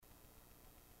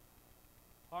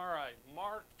right,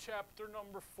 Mark chapter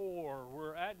number 4.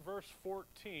 We're at verse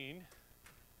 14,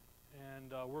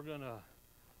 and we're going to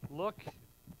look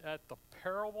at the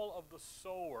parable of the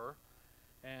sower.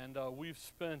 And we've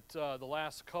spent the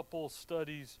last couple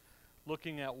studies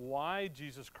looking at why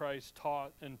Jesus Christ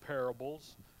taught in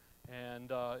parables.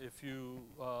 And if you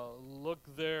look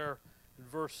there in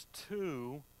verse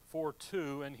 2,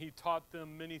 4:2, and he taught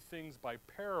them many things by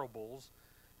parables,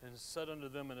 and said unto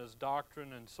them in his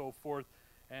doctrine and so forth.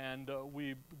 And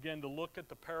we began to look at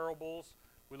the parables.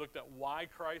 We looked at why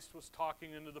Christ was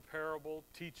talking into the parable,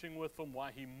 teaching with them,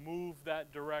 why he moved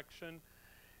that direction.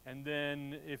 And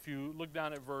then if you look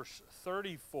down at verse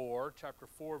 34, chapter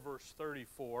 4, verse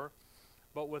 34,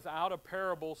 but without a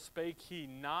parable spake he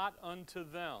not unto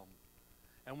them.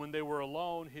 And when they were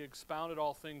alone, he expounded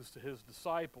all things to his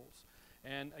disciples.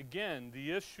 And again,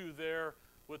 the issue there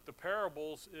with the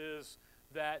parables is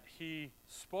that he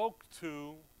spoke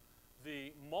to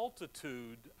the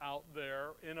multitude out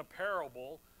there in a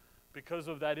parable because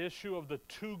of that issue of the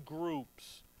two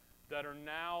groups that are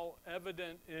now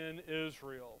evident in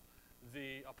Israel.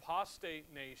 The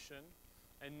apostate nation,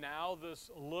 and now this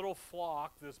little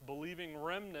flock, this believing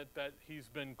remnant that he's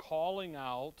been calling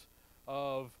out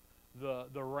of the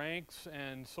ranks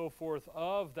and so forth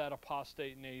of that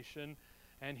apostate nation.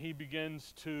 And he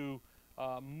begins to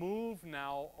move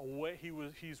now away.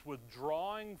 He's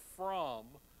withdrawing from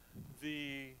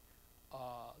the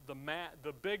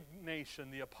big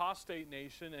nation, the apostate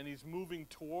nation, and he's moving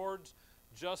towards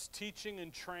just teaching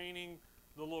and training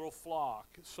the little flock.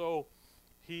 So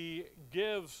he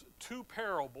gives two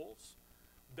parables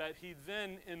that he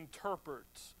then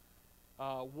interprets.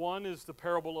 One is the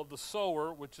parable of the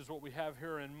sower, which is what we have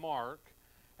here in Mark.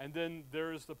 And then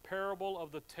there is the parable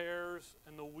of the tares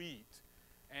and the wheat.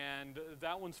 And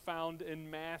that one's found in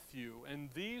Matthew. And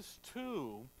these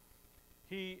two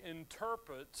he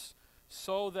interprets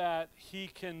so that he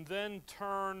can then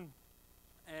turn,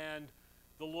 and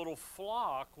the little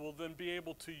flock will then be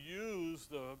able to use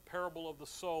the parable of the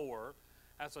sower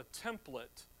as a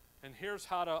template. And here's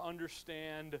how to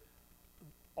understand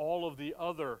all of the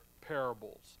other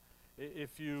parables.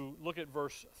 If you look at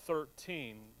verse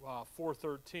 13,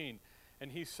 4:13,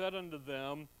 and he said unto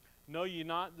them, know ye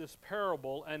not this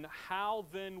parable, and how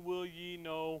then will ye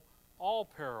know all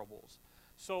parables?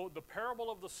 So the parable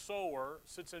of the sower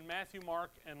sits in Matthew, Mark,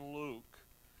 and Luke.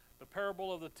 The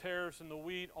parable of the tares and the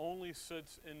wheat only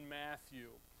sits in Matthew.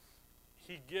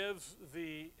 He gives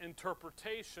the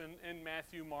interpretation in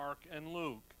Matthew, Mark, and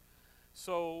Luke.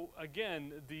 So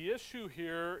again, the issue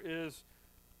here is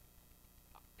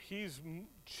he's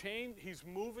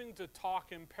moving to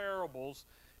talk in parables.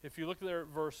 If you look there at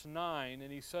verse 9,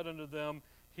 and he said unto them,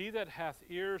 he that hath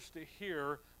ears to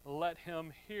hear, let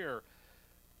him hear.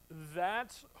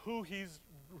 That's who he's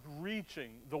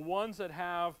reaching, the ones that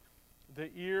have the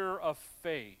ear of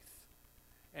faith.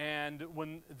 And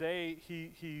when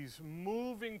he's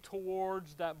moving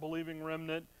towards that believing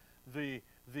remnant, the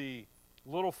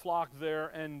little flock there,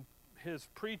 and his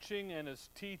preaching and his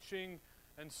teaching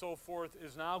and so forth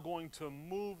is now going to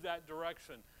move that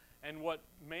direction. And what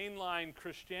mainline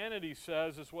Christianity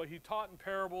says is what he taught in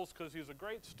parables because he's a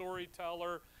great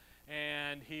storyteller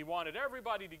and he wanted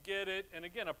everybody to get it. And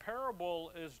again, a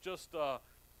parable is just a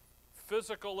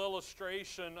physical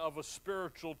illustration of a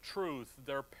spiritual truth.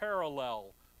 They're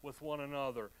parallel with one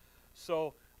another.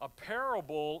 So a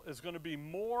parable is going to be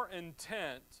more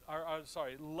intense,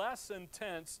 less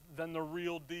intense than the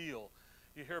real deal.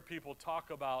 You hear people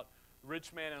talk about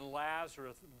rich man and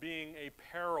Lazarus being a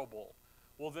parable.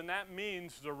 Well, then that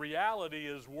means the reality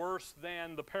is worse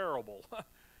than the parable.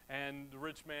 And the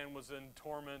rich man was in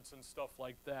torments and stuff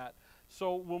like that.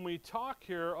 So when we talk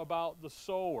here about the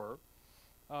sower,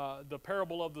 the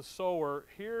parable of the sower,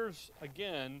 here's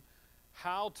again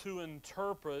how to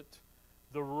interpret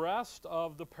the rest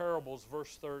of the parables,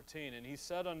 verse 13. And he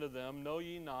said unto them, know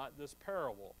ye not this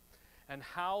parable? And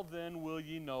how then will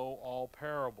ye know all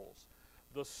parables?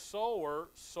 The sower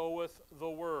soweth the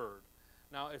word.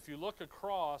 Now, if you look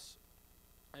across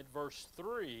at verse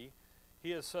 3,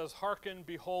 he says, hearken,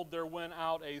 behold, there went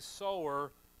out a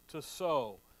sower to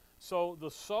sow. So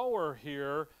the sower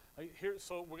here,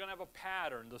 so we're going to have a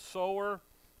pattern. The sower,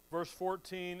 verse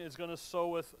 14, is going to sow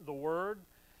with the word.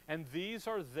 And these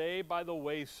are they by the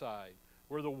wayside,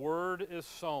 where the word is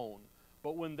sown.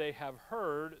 But when they have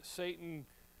heard, Satan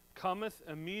cometh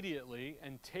immediately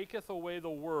and taketh away the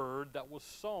word that was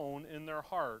sown in their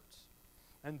hearts.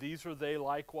 And these are they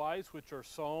likewise which are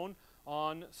sown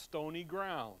on stony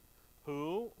ground,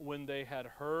 who, when they have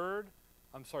heard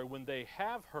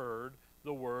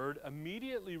the word,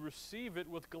 immediately receive it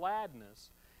with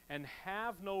gladness, and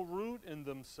have no root in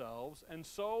themselves, and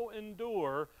so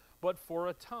endure but for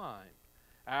a time.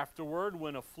 Afterward,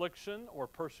 when affliction or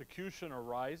persecution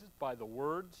arises by the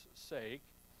word's sake,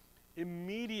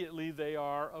 immediately they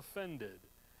are offended.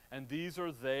 And these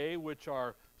are they which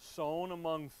are sown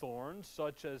among thorns,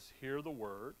 such as hear the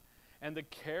word, and the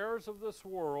cares of this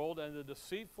world, and the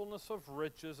deceitfulness of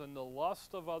riches, and the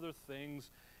lust of other things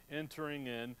entering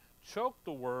in, choke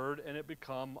the word, and it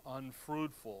become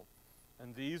unfruitful.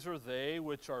 And these are they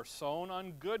which are sown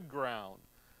on good ground,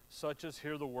 such as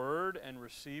hear the word, and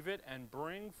receive it, and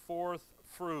bring forth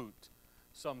fruit,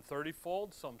 some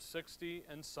 30-fold, some 60,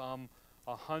 and some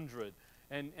 100.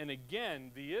 And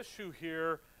again, the issue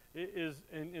here is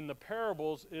in the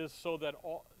parables is so that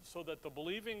the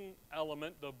believing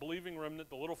element, the believing remnant,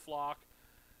 the little flock,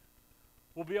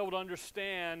 will be able to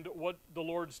understand what the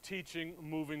Lord's teaching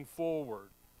moving forward.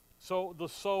 So the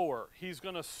sower, he's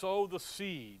going to sow the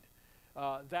seed.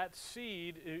 That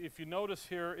seed, if you notice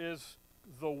here, is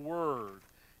the word.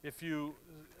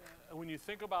 When you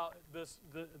think about this,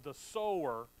 the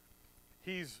sower,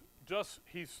 he's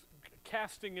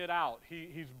casting it out.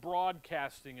 He's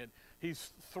broadcasting it.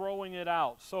 He's throwing it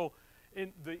out. So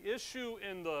the issue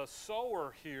in the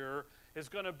sower here is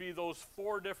going to be those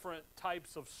 4 different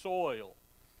types of soil.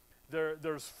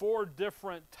 There's 4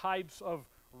 different types of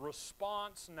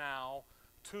response now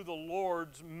to the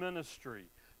Lord's ministry,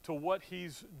 to what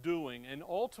he's doing. And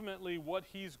ultimately what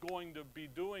he's going to be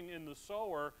doing in the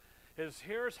sower is,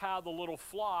 here's how the little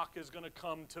flock is going to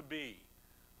come to be.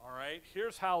 All right?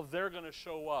 Here's how they're going to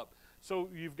show up. So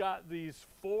you've got these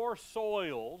 4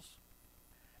 soils,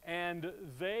 and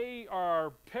they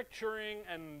are picturing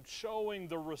and showing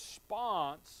the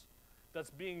response that's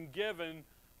being given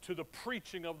to the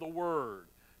preaching of the word,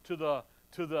 to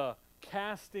the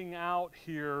casting out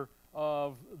here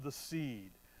of the seed.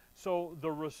 So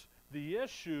the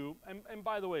issue, and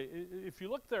by the way, if you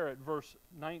look there at verse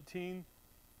 19,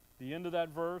 the end of that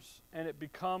verse, and it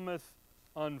becometh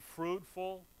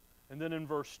unfruitful, and then in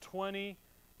verse 20,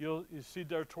 you see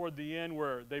there toward the end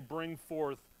where they bring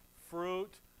forth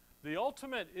fruit. The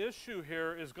ultimate issue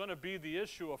here is going to be the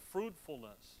issue of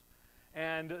fruitfulness.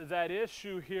 And that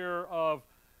issue here of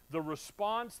the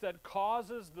response that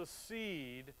causes the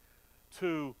seed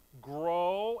to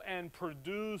grow and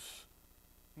produce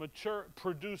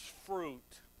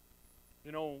fruit.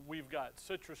 You know, we've got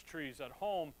citrus trees at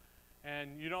home,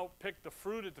 and you don't pick the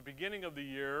fruit at the beginning of the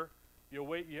year. You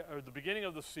wait, or the beginning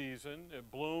of the season, it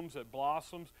blooms, it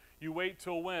blossoms. You wait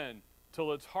till when?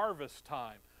 Till it's harvest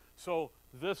time. So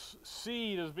this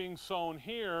seed is being sown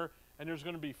here, and there's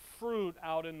going to be fruit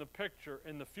out in the picture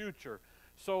in the future.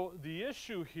 So the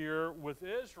issue here with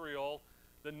Israel,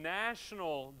 the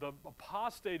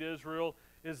apostate Israel,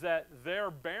 is that they're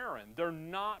barren. They're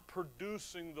not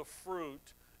producing the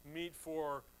fruit meet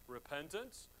for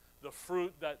repentance, the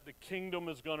fruit that the kingdom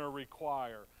is going to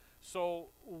require. So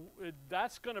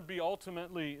that's going to be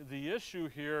ultimately the issue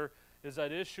here, is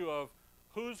that issue of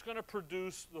who's going to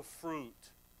produce the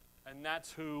fruit. And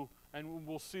that's who, and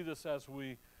we'll see this as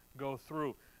we go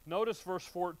through. Notice verse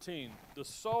 14. The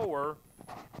sower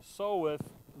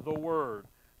soweth the word.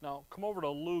 Now, come over to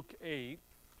Luke 8.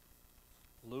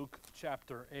 Luke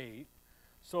chapter 8.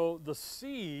 So the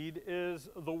seed is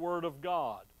the word of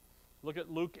God. Look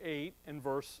at Luke 8 and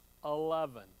verse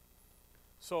 11.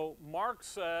 So Mark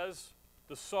says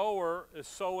the sower is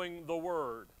sowing the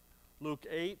word. Luke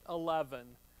 8:11.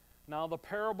 Now the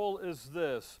parable is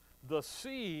this: the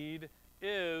seed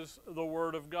is the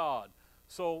word of God.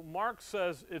 So Mark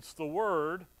says it's the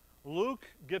word. Luke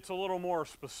gets a little more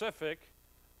specific,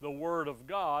 the word of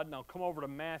God. Now come over to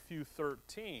Matthew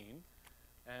 13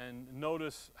 and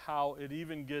notice how it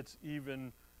even gets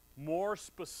even more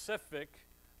specific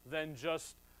than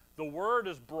just the word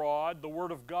is broad, the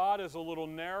word of God is a little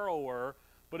narrower.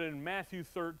 But in Matthew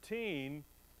 13,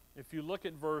 if you look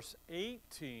at verse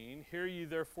 18, hear ye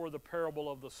therefore the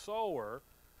parable of the sower.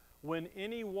 When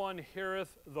anyone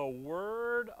heareth the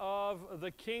word of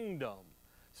the kingdom.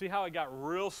 See how it got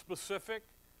real specific?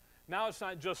 Now it's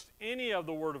not just any of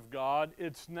the word of God,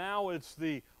 it's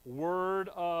the word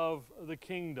of the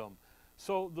kingdom.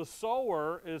 So the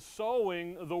sower is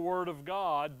sowing the word of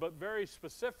God, but very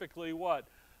specifically what?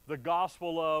 The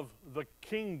gospel of the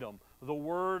kingdom, the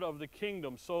word of the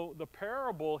kingdom. So the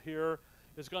parable here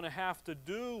is going to have to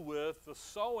do with the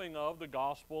sowing of the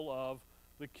gospel of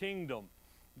the kingdom.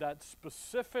 That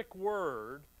specific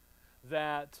word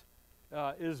that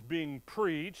is being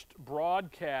preached,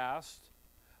 broadcast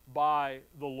by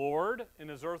the Lord in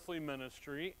his earthly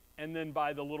ministry, and then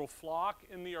by the little flock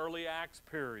in the early Acts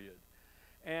period.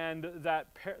 And that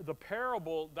the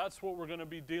parable, that's what we're going to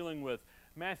be dealing with.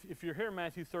 Matthew, if you're here in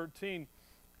Matthew 13,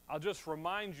 I'll just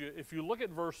remind you, if you look at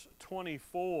verse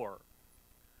 24,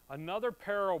 another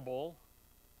parable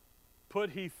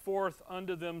put he forth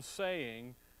unto them,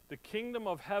 saying, the kingdom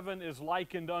of heaven is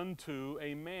likened unto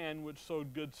a man which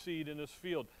sowed good seed in his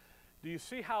field. Do you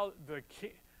see how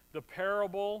the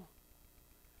parable,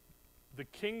 the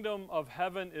kingdom of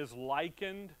heaven is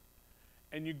likened?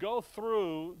 And you go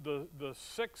through the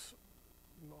six,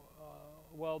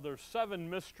 there's 7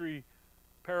 mystery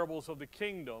parables of the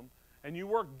kingdom, and you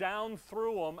work down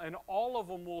through them, and all of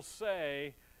them will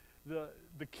say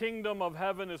the kingdom of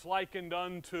heaven is likened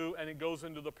unto, and it goes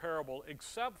into the parable,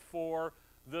 except for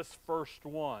this first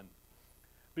one.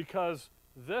 Because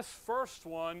this first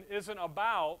one isn't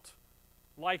about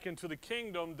likened to the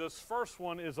kingdom. This first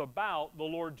one is about the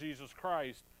Lord Jesus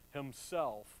Christ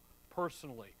himself,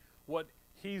 personally, what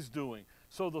he's doing.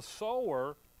 So the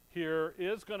sower here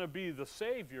is going to be the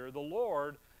Savior, the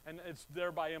Lord, and it's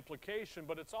there by implication,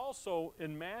 but it's also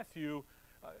in Matthew.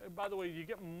 By the way, you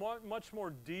get much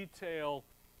more detail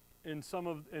in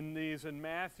these in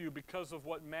Matthew because of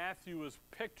what Matthew is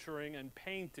picturing and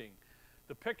painting.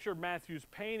 The picture Matthew's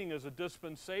painting is a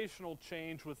dispensational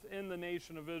change within the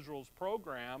nation of Israel's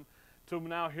program to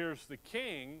now here's the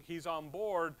king, he's on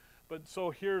board, but so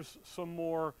here's some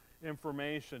more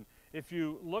information. If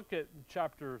you look at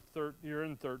chapter 13, you're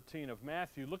in 13 of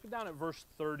Matthew, look down at verse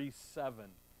 37.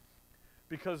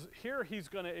 Because here he's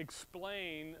going to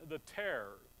explain the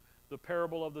tares, the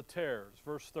parable of the tares,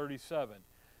 verse 37.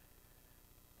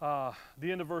 The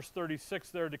end of verse 36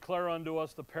 there, declare unto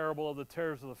us the parable of the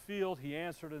tares of the field. He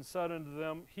answered and said unto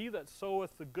them, he that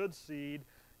soweth the good seed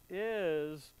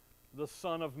is the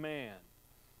Son of Man.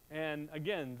 And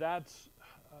again, that's,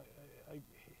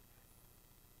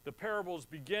 the parables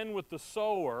begin with the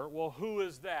sower. Well, who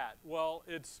is that? Well,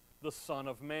 it's the Son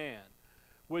of Man.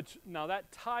 Which, now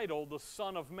that title, the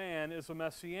Son of Man, is a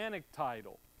messianic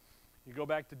title. You go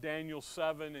back to Daniel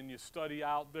 7 and you study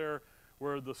out there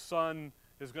where the Son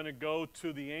is going to go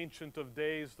to the Ancient of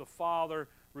Days. The Father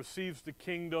receives the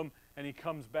kingdom and he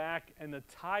comes back, and the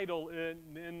title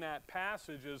in that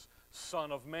passage is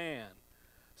Son of Man.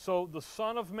 So the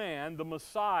Son of Man, the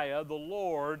Messiah, the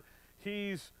Lord,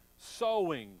 he's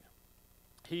sowing.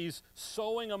 He's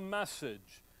sowing a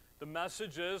message. The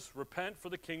message is, repent, for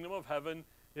the kingdom of heaven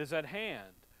is at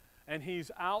hand. And he's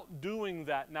out doing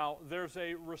that. Now, there's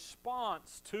a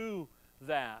response to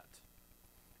that.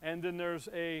 And then there's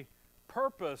a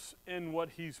purpose in what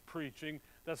he's preaching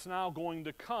that's now going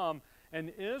to come.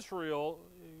 And Israel,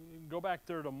 go back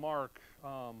there to Mark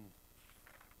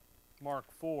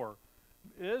 4.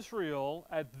 Israel,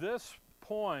 at this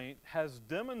point, has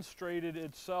demonstrated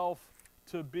itself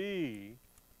to be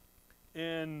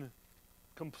in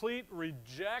complete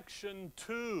rejection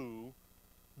to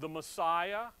the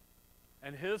Messiah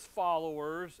and his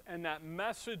followers, and that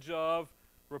message of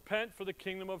repent, for the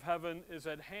kingdom of heaven is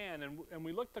at hand. And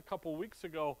we looked a couple weeks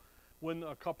ago,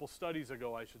 a couple studies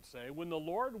ago, I should say, when the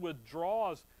Lord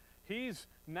withdraws, he's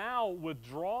now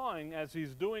withdrawing, as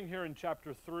he's doing here in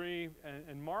chapter 3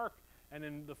 and Mark, and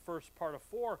in the first part of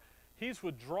 4, he's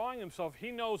withdrawing himself.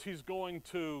 He knows he's going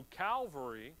to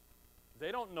Calvary.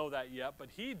 They don't know that yet, but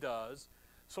he does.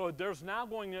 So there's now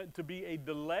going to be a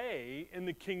delay in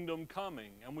the kingdom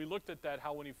coming. And we looked at that,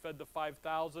 how when he fed the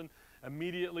 5,000,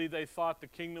 immediately they thought the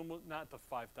kingdom was, not the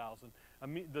 5,000,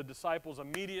 the disciples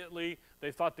immediately,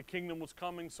 they thought the kingdom was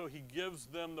coming. So he gives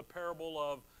them the parable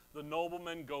of the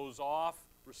nobleman goes off,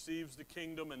 receives the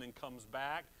kingdom, and then comes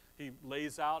back. He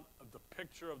lays out the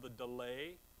picture of the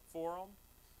delay for them.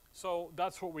 So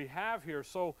that's what we have here.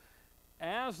 So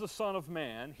as the Son of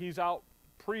Man, he's out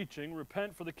preaching,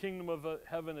 repent, for the kingdom of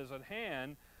heaven is at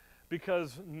hand,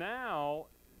 because now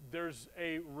there's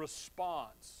a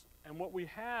response. And what we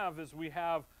have is we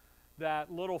have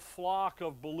that little flock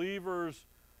of believers.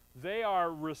 They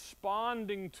are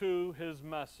responding to his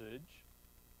message,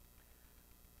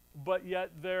 but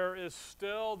yet there is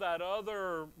still that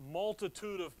other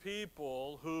multitude of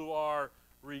people who are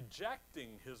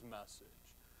rejecting his message.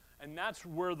 And that's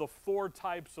where the 4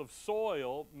 types of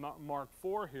soil, Mark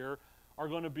 4 here, are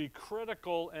going to be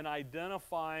critical in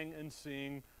identifying and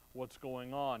seeing what's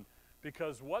going on.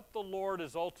 Because what the Lord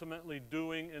is ultimately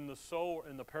doing in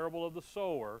the parable of the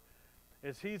sower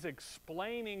is he's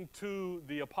explaining to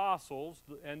the apostles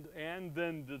and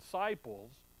then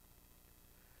disciples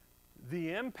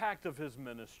the impact of his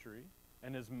ministry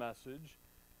and his message,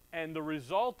 and the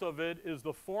result of it is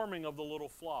the forming of the little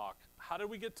flock. How did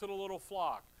we get to the little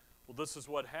flock? Well, this is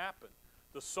what happened.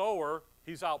 The sower,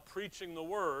 he's out preaching the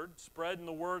word, spreading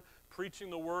the word, preaching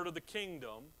the word of the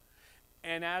kingdom.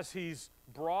 And as he's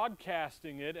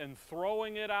broadcasting it and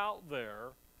throwing it out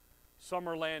there, some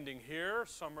are landing here,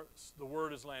 the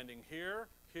word is landing here,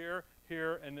 here,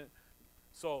 here, and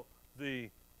so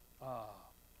the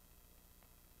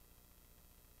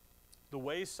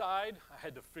wayside,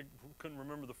 couldn't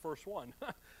remember the first one.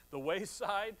 The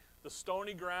wayside, the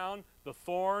stony ground, the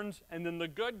thorns, and then the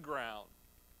good ground.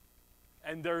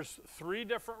 And there's 3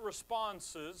 different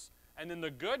responses, and in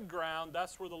the good ground,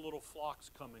 that's where the little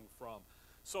flock's coming from.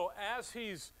 So as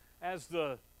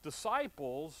the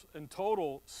disciples in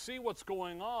total see what's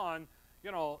going on,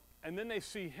 and then they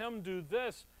see him do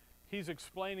this, he's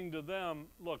explaining to them,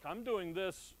 look, I'm doing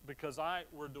this because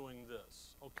we're doing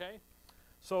this, okay?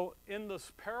 So in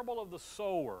this parable of the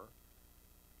sower,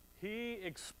 he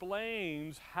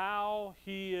explains how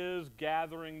he is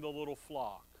gathering the little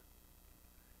flock.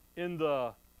 In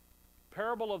the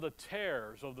parable of the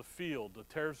tares of the field, the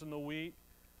tares in the wheat,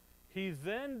 he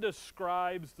then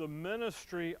describes the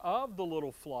ministry of the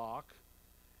little flock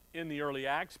in the early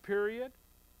Acts period,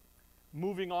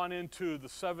 moving on into the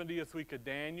 70th week of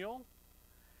Daniel,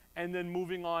 and then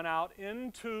moving on out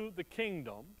into the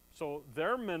kingdom, so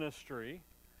their ministry.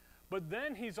 But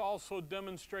then he's also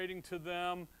demonstrating to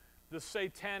them the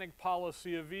satanic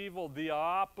policy of evil, the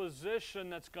opposition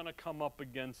that's going to come up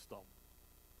against them.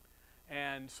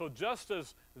 And so just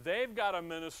as they've got a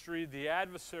ministry, the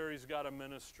adversary's got a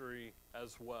ministry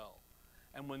as well.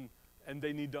 And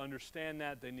they need to understand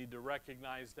that, they need to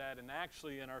recognize that. And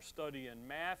actually in our study in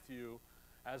Matthew,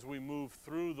 as we move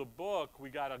through the book, we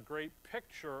got a great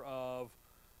picture of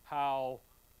how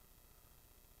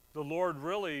the Lord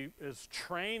really is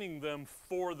training them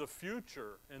for the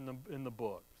future in the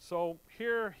book. So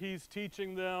here he's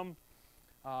teaching them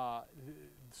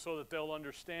so that they'll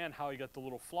understand how he got the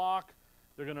little flock.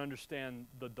 They're going to understand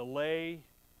the delay.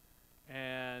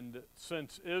 And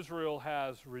since Israel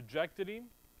has rejected him,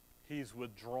 he's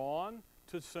withdrawn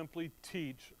to simply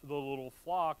teach the little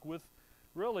flock with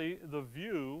really the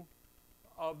view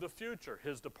of the future.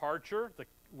 His departure,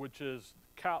 which is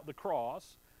the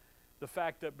cross, the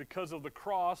fact that because of the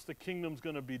cross, the kingdom's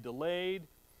going to be delayed,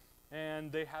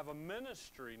 and they have a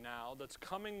ministry now that's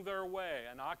coming their way,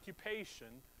 an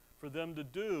occupation for them to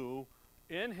do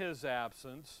in his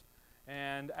absence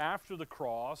and after the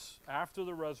cross, after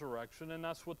the resurrection, and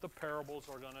that's what the parables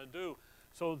are going to do.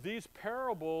 So these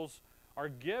parables are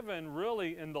given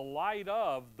really in the light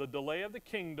of the delay of the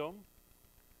kingdom,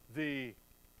 the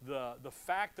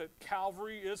fact that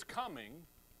Calvary is coming,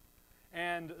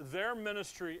 and their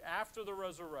ministry after the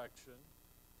resurrection,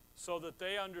 so that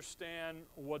they understand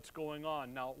what's going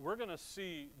on. Now, we're going to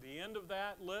see the end of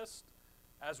that list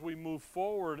as we move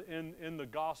forward in the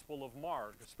Gospel of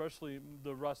Mark, especially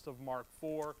the rest of Mark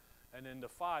 4 and into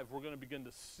 5. We're going to begin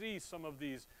to see some of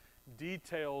these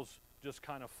details just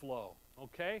kind of flow.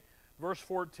 Okay? Verse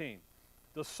 14.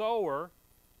 The sower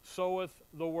soweth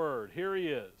the word. Here he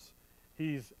is.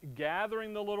 He's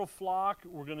gathering the little flock.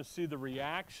 We're going to see the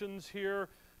reactions here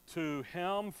to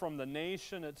him from the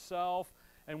nation itself.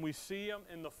 And we see him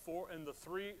in the four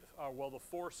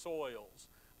soils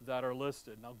that are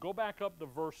listed. Now go back up to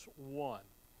verse 1.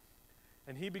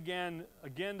 And he began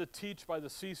again to teach by the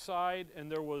seaside,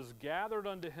 and there was gathered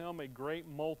unto him a great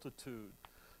multitude,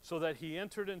 so that he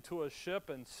entered into a ship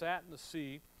and sat in the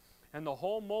sea, and the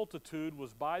whole multitude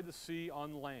was by the sea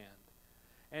on land.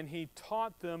 And he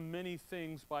taught them many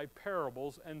things by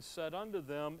parables, and said unto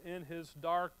them in his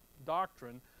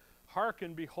doctrine,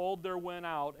 Hearken, behold, there went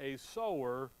out a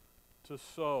sower to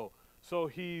sow. So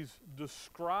he's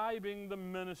describing the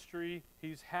ministry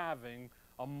he's having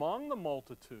among the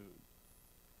multitude.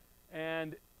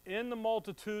 And in the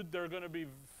multitude, there are going to be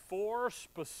 4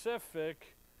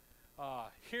 specific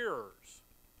hearers,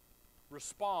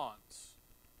 response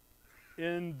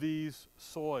in these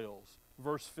soils.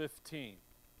 Verse 15.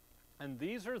 And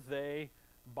these are they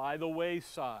by the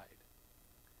wayside.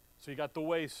 So you got the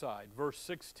wayside. Verse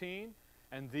 16.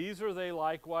 And these are they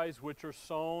likewise which are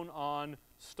sown on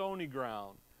stony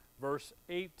ground. Verse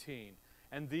 18.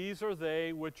 And these are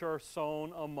they which are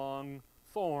sown among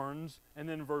thorns. And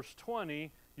then verse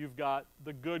 20, you've got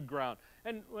the good ground.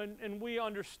 And we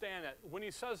understand it. When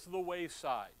he says the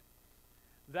wayside,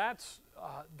 that's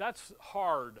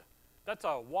hard. That's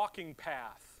a walking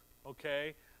path,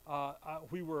 okay? I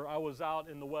was out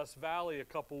in the West Valley a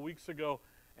couple weeks ago,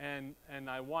 and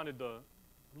I wanted to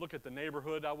look at the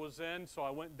neighborhood I was in, so I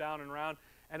went down and around,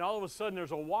 and all of a sudden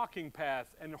there's a walking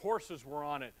path, and horses were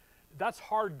on it. That's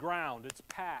hard ground. It's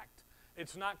packed.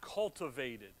 It's not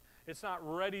cultivated. It's not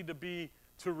ready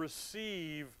to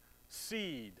receive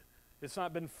seed. It's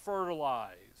not been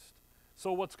fertilized.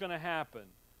 So what's going to happen?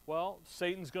 Well,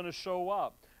 Satan's going to show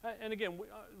up. And again,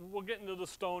 we'll get into the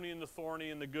stony and the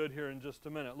thorny and the good here in just a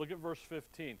minute. Look at verse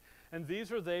 15. And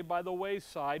these are they by the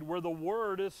wayside where the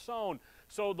word is sown.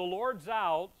 So the Lord's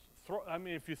out. I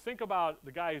mean, if you think about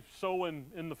the guy sowing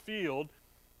in the field,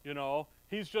 you know,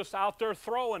 he's just out there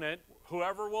throwing it,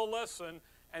 whoever will listen,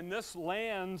 and this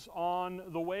lands on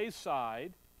the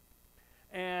wayside.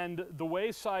 And the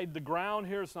wayside, the ground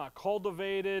here is not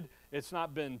cultivated, it's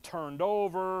not been turned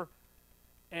over,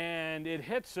 and it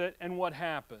hits it, and what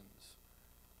happens?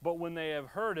 But when they have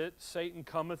heard it, Satan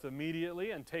cometh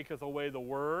immediately and taketh away the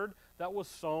word that was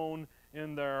sown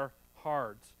in their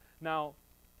hearts. Now,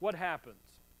 what happens?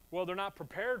 Well, they're not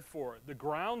prepared for it. The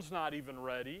ground's not even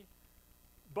ready.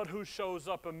 But who shows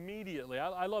up immediately?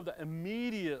 I love that.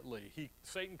 Immediately.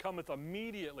 Satan cometh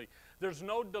immediately. There's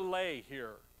no delay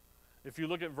here. If you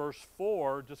look at verse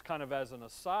 4, just kind of as an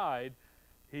aside,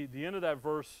 the end of that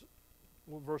verse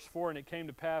 4, and it came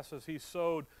to pass as he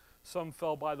sowed, some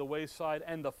fell by the wayside,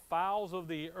 and the fowls of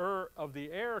the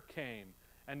air came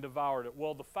and devoured it.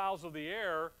 Well, the fowls of the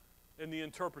air, in the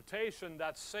interpretation,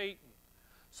 that's Satan.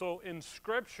 So in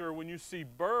Scripture, when you see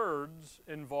birds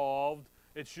involved,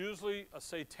 it's usually a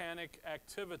satanic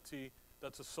activity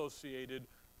that's associated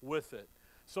with it.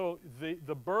 So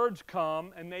the birds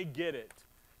come and they get it.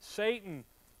 Satan,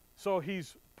 so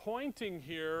he's pointing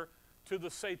here to the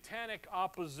satanic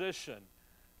opposition.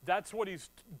 That's what he's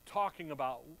talking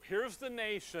about. Here's the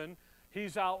nation.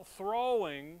 He's out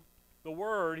throwing the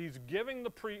word. He's giving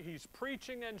he's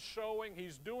preaching and showing.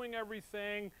 He's doing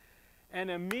everything. And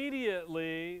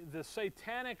immediately the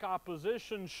satanic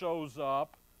opposition shows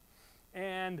up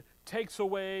and takes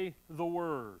away the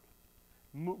word,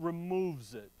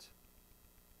 removes it.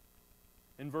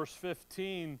 In verse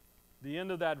 15, the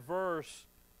end of that verse,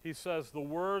 he says, the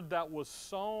word that was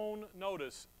sown,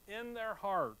 notice, in their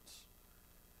hearts,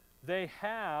 they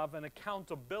have an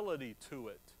accountability to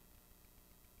it.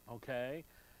 Okay?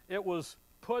 It was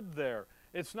put there.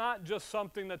 It's not just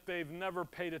something that they've never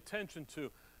paid attention to.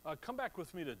 Come back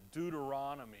with me to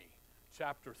Deuteronomy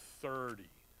chapter 30.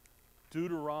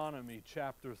 Deuteronomy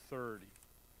chapter 30.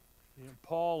 You know,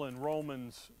 Paul in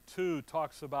Romans 2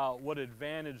 talks about what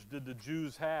advantage did the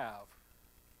Jews have.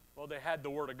 Well, they had the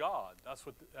Word of God.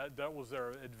 That was their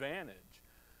advantage.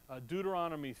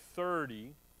 Deuteronomy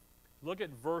 30, look at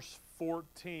verse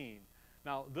 14.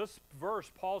 Now, this verse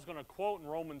Paul's going to quote in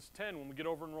Romans 10. When we get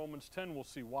over in Romans 10, we'll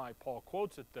see why Paul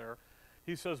quotes it there.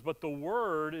 He says, but the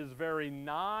word is very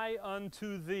nigh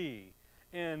unto thee,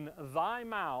 in thy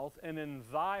mouth and in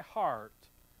thy heart,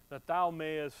 that thou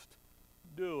mayest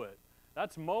do it.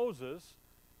 That's Moses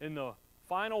in the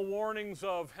final warnings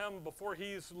of him before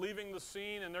he's leaving the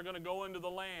scene and they're going to go into the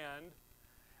land.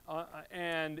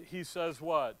 And he says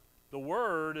what? The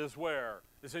word is where?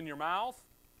 It's in your mouth,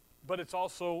 but it's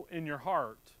also in your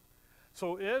heart.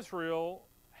 So Israel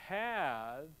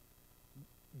had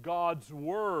God's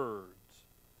words.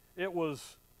 It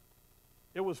was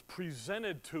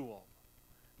presented to them.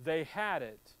 They had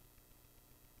it.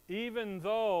 Even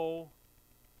though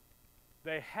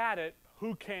they had it,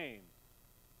 who came?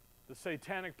 The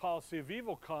satanic policy of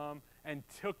evil come and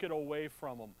took it away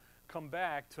from them. Come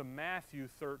back to Matthew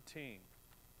 13.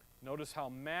 Notice how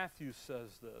Matthew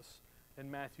says this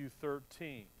in Matthew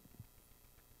 13.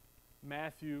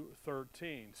 Matthew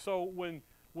 13. So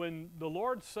when the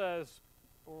Lord says,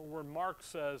 or when Mark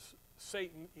says,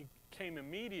 Satan came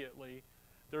immediately,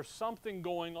 there's something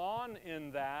going on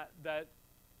in that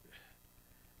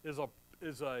is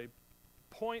a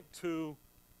point to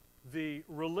the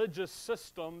religious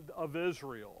system of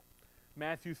Israel.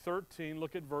 Matthew 13,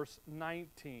 look at verse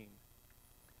 19.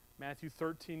 Matthew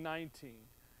 13, 19.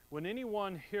 When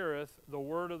anyone heareth the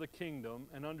word of the kingdom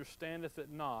and understandeth it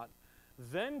not,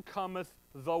 then cometh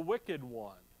the wicked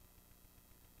one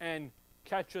and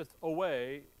catcheth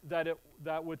away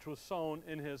that which was sown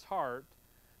in his heart,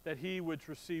 that he which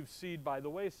received seed by the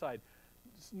wayside.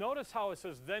 Notice how it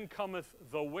says, then cometh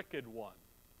the wicked one.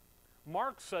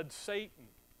 Mark said Satan.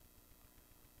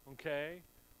 Okay?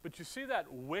 But you see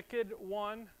that wicked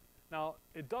one? Now,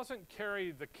 it doesn't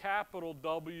carry the capital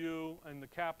W and the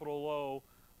capital O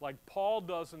like Paul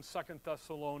does in 2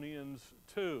 Thessalonians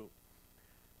 2.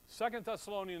 2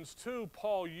 Thessalonians 2,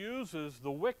 Paul uses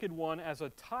the wicked one as a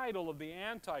title of the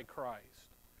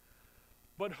Antichrist.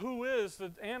 But who is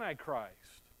the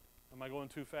Antichrist? Am I going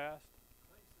too fast?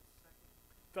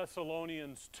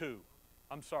 Thessalonians 2.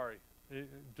 I'm sorry.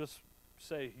 Just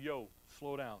say, yo,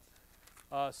 slow down.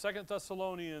 2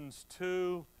 Thessalonians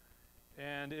 2,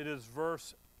 and it is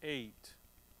verse 8.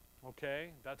 Okay?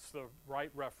 That's the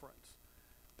right reference.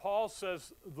 Paul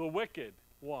says the wicked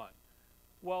one.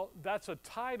 Well, that's a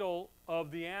title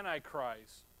of the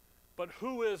Antichrist. But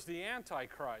who is the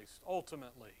Antichrist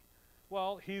ultimately?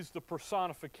 Well, he's the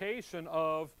personification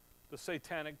of the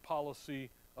satanic policy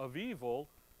of evil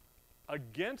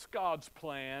against God's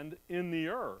plan in the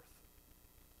earth.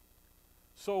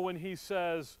 So when he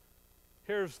says,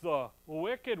 here's the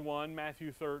wicked one,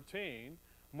 Matthew 13,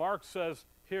 Mark says,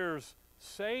 here's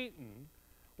Satan,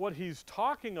 what he's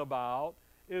talking about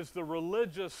is the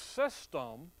religious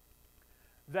system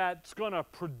that's going to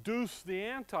produce the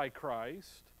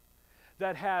Antichrist,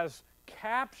 that has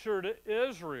captured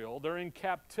Israel. They're in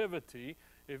captivity.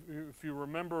 If you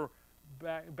remember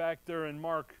back there in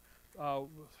Mark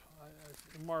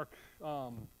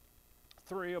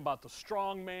 3 about the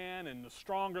strong man and the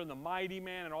stronger and the mighty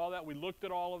man and all that, we looked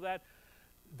at all of that.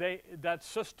 That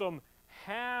system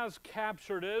has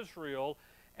captured Israel,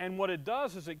 and what it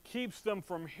does is it keeps them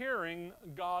from hearing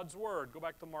God's word. Go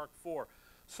back to Mark 4.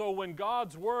 So when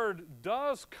God's word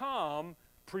does come,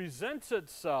 presents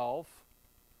itself,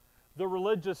 the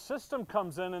religious system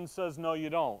comes in and says, no, you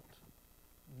don't.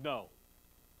 No,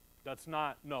 that's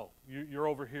not, no, you're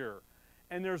over here.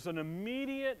 And there's an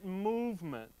immediate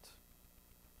movement.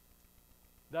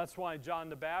 That's why John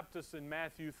the Baptist in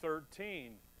Matthew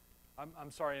 13,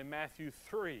 in Matthew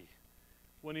 3,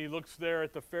 when he looks there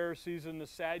at the Pharisees and the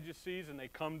Sadducees and they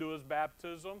come to his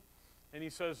baptism, and he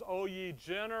says, O ye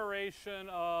generation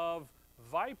of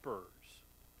vipers,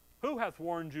 who hath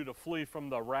warned you to flee from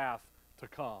the wrath to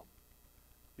come?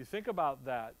 You think about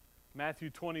that. Matthew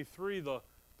 23, the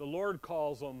Lord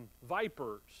calls them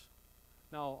vipers.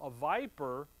 Now, a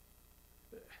viper,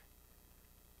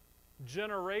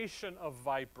 generation of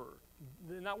viper,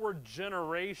 that word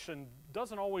generation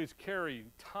doesn't always carry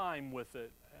time with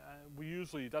it.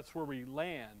 That's where we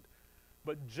land.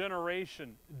 But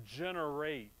generation,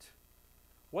 generate.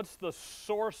 What's the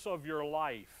source of your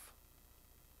life?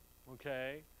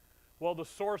 Okay? Well, the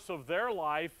source of their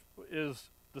life is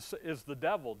the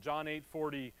devil. John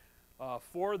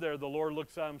 8:44 there, the Lord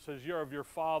looks at him and says, you're of your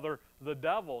father, the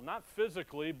devil. Not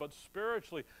physically, but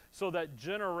spiritually. So that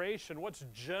generation, what's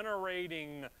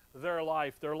generating their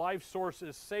life? Their life source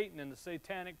is Satan and the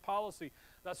satanic policy.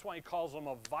 That's why he calls them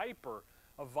a viper.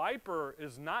 A viper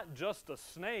is not just a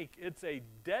snake, it's a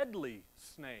deadly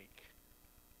snake.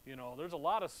 You know, there's a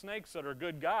lot of snakes that are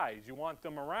good guys. You want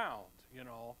them around, you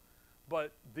know.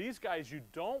 But these guys you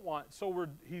don't want. So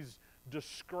he's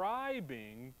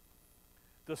describing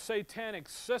the satanic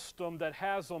system that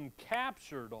has them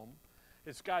captured them.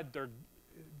 It's got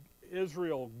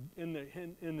Israel in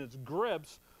its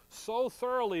grips so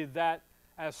thoroughly that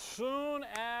as soon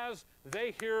as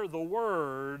they hear the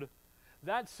word,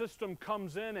 that system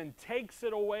comes in and takes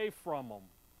it away from them.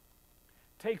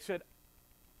 Takes it,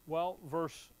 well,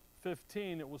 verse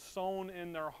 15, it was sown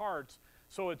in their hearts.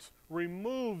 So it's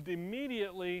removed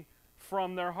immediately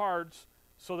from their hearts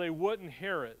so they wouldn't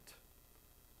hear it.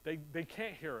 They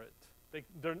can't hear it.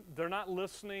 They're not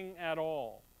listening at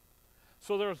all.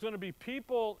 So there's going to be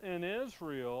people in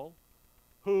Israel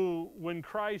who, when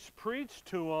Christ preached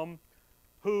to them,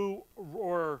 who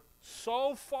were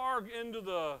so far into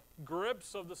the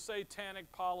grips of the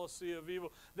satanic policy of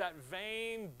evil, that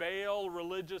vain Baal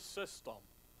religious system,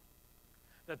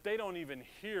 that they don't even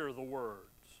hear the words.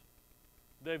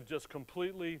 They've just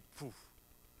completely, poof.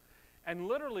 And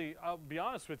literally, I'll be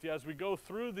honest with you, as we go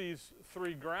through these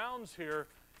three grounds here,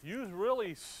 you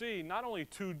really see not only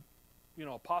two,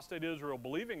 apostate Israel,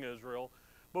 believing Israel,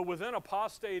 but within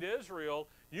apostate Israel,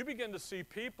 you begin to see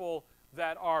people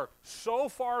that are so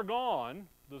far gone,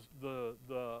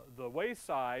 the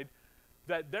wayside,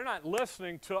 that they're not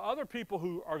listening to other people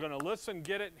who are going to listen,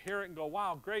 get it, hear it, and go,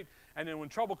 wow, great. And then when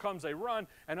trouble comes, they run.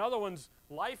 And other ones,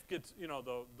 life gets,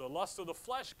 the lust of the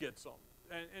flesh gets them.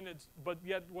 But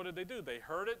yet, what did they do? They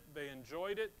heard it, they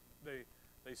enjoyed it,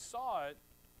 they saw it,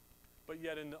 but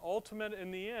yet in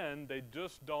the end, they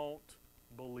just don't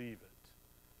believe it.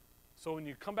 So when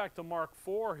you come back to Mark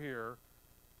 4 here,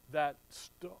 that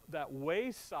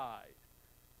wayside,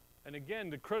 and again,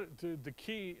 the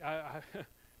key,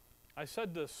 I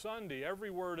said this Sunday, every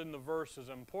word in the verse is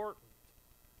important.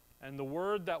 And the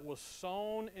word that was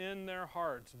sown in their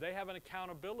hearts, they have an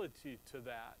accountability to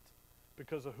that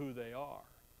because of who they are.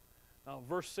 Now,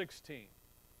 verse 16.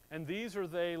 And these are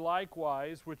they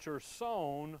likewise which are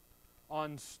sown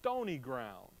on stony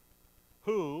ground,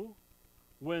 who,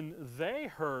 when they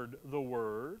heard the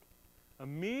word,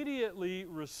 immediately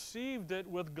received it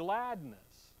with gladness.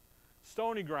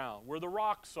 Stony ground, where the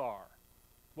rocks are.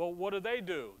 Well, what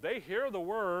do? They hear the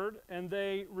word and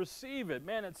they receive it.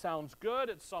 Man, it sounds good.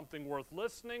 It's something worth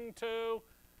listening to.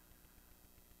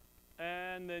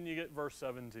 And then you get verse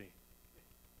 17.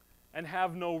 and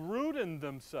have no root in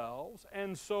themselves,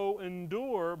 and so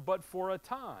endure but for a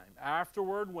time.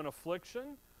 Afterward, when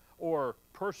affliction or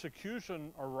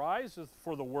persecution arises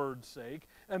for the word's sake,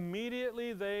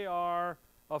 immediately they are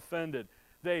offended.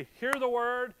 They hear the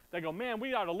word, they go, man,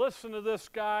 we ought to listen to this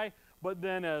guy, but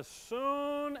then as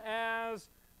soon as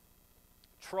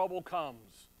trouble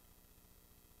comes,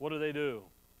 what do?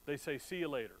 They say, see you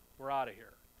later, we're out of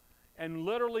here. And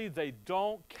literally they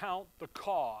don't count the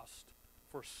cost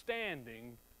for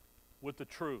standing with the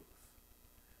truth.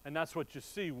 And that's what you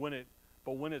see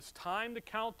but when it's time to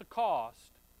count the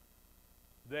cost,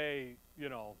 they,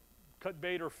 cut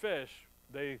bait or fish,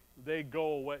 they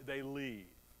go away, they leave.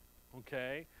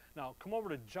 Okay? Now come over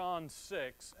to John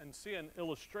 6 and see an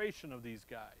illustration of these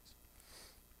guys.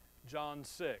 John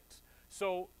 6.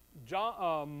 So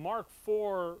Mark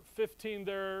 4:15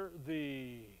 there,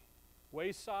 the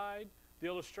wayside. The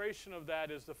illustration of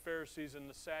that is the Pharisees and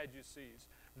the Sadducees.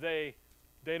 They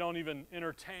don't even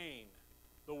entertain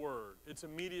the word. It's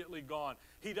immediately gone.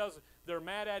 They're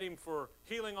mad at him for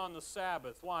healing on the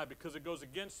Sabbath. Why? Because it goes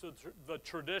against the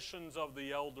traditions of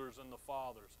the elders and the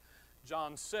fathers.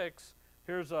 John 6,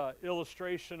 here's an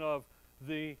illustration of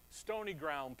the stony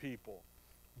ground people.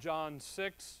 John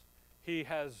 6, he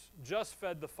has just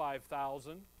fed the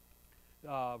 5,000.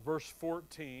 Verse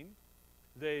 14.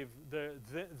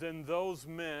 Then those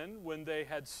men, when they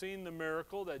had seen the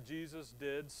miracle that Jesus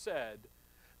did, said,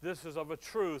 this is of a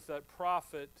truth that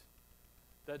prophet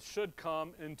that should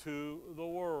come into the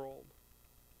world.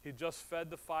 He just fed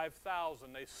the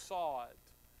 5,000. They saw it.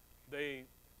 They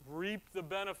reaped the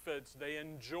benefits. They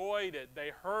enjoyed it.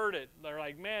 They heard it. They're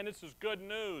like, man, this is good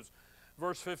news.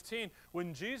 Verse 15,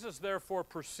 when Jesus therefore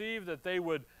perceived that they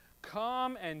would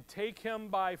come and take him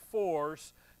by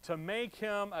force to make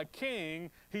him a king,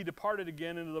 he departed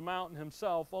again into the mountain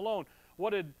himself alone.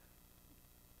 Look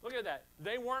at that.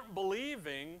 They weren't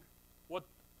believing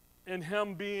in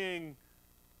him being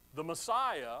the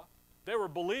Messiah. They were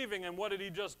believing in, what did he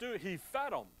just do? He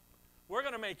fed them. We're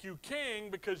going to make you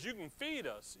king because you can feed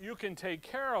us. You can take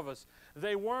care of us.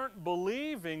 They weren't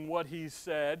believing what he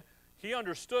said. He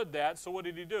understood that, so what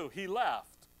did he do? He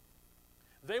left.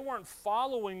 They weren't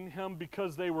following him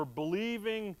because they were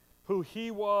believing who he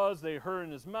was. They heard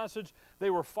in his message. They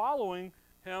were following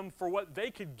him for what they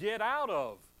could get out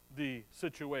of the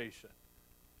situation.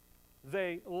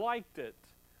 They liked it.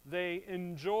 They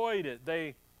enjoyed it.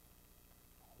 They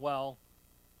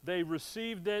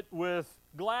received it with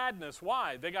gladness.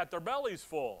 Why? They got their bellies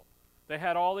full. They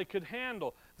had all they could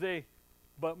handle.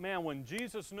 But man, when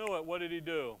Jesus knew it, what did he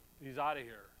do? He's out of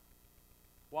here.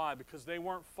 Why? Because they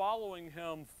weren't following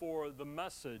him for the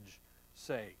message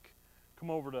sake. Come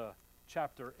over to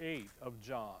chapter 8 of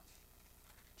John.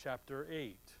 Chapter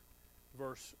 8,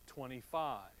 verse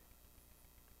 25.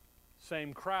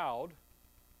 Same crowd,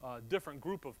 different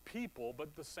group of people,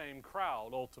 but the same crowd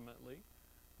ultimately.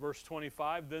 Verse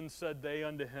 25, then said they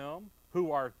unto him,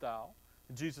 who art thou?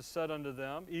 And Jesus said unto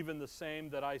them, even the same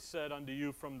that I said unto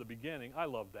you from the beginning. I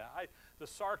love that. The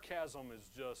sarcasm is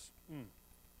just,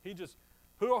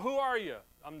 who are you?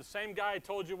 I'm the same guy I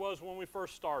told you was when we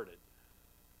first started.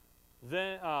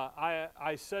 Then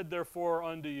I said therefore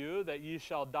unto you that ye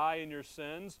shall die in your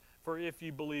sins, for if ye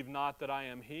believe not that I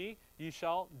am he, ye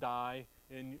shall die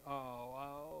in,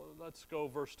 let's go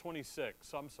verse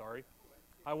 26. I'm sorry.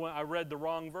 I read the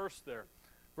wrong verse there.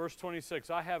 Verse 26,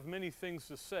 I have many things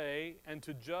to say and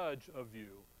to judge of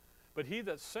you, but he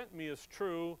that sent me is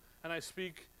true, and I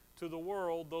speak to the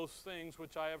world those things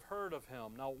which I have heard of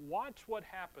him. Now watch what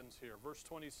happens here. Verse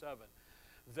 27.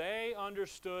 They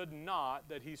understood not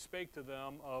that he spake to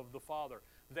them of the Father.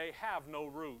 They have no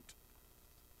root.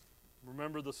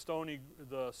 Remember the stony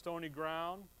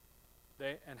ground?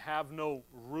 And have no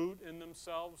root in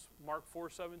themselves, Mark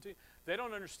 4:17. They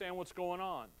don't understand what's going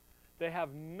on. They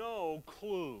have no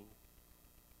clue.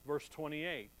 Verse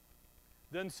 28.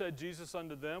 Then said Jesus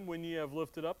unto them, when ye have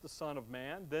lifted up the Son of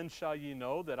Man, then shall ye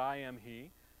know that I am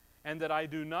he, and that I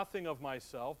do nothing of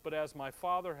myself, but as my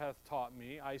Father hath taught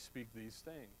me, I speak these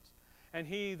things. And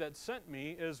he that sent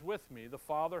me is with me. The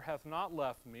Father hath not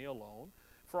left me alone,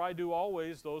 for I do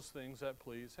always those things that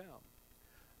please him.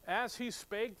 As he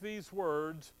spake these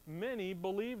words, many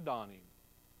believed on him.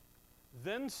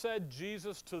 Then said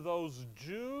Jesus to those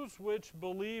Jews which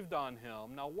believed on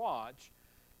him, now watch,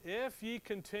 if ye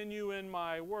continue in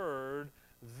my word,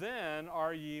 then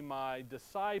are ye my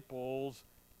disciples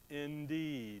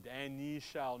indeed, and ye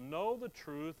shall know the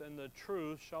truth, and the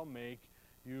truth shall make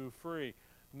you free.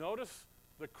 Notice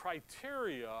the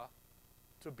criteria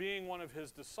to being one of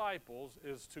his disciples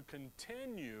is to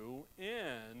continue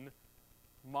in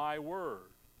my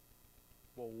word.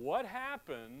 Well, what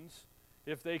happens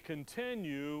if they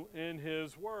continue in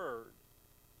His Word?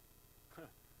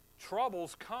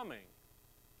 Trouble's coming.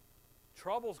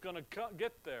 Trouble's going to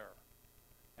get there.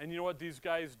 And you know what these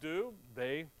guys do?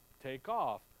 They take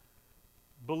off.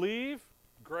 Believe?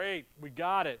 Great. We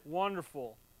got it.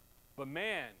 Wonderful. But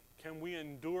man, can we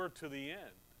endure to the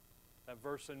end? That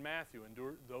verse in Matthew,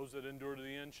 those that endure to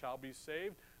the end shall be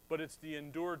saved. But it's the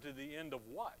endure to the end of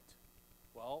what?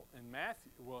 Well, in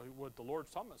Matthew, what the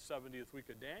Lord's talking about, 70th week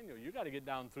of Daniel, you got to get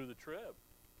down through the trib.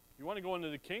 You want to go into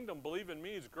the kingdom, believe in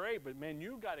me is great, but man,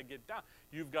 you got to get down.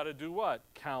 You've got to do what?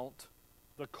 Count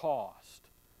the cost.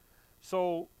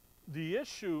 So the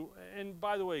issue, and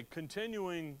by the way,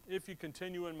 continuing, if you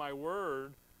continue in my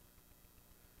word,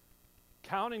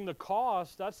 counting the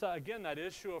cost, that's, again, that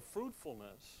issue of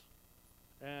fruitfulness.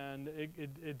 And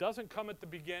it doesn't come at the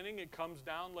beginning. It comes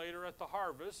down later at the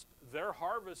harvest. Their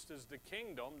harvest is the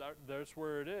kingdom. That's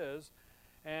where it is.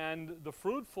 And the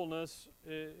fruitfulness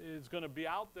is going to be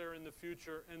out there in the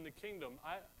future in the kingdom.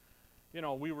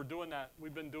 We were doing that.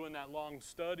 We've been doing that long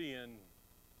study in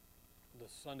the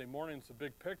Sunday morning. It's a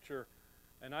big picture.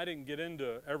 And I didn't get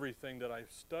into everything that I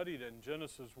studied in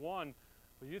Genesis 1.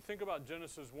 But you think about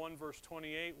Genesis 1 verse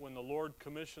 28 when the Lord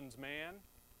commissions man.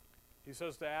 He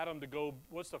says to Adam to go,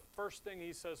 what's the first thing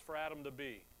he says for Adam to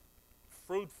be?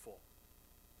 Fruitful.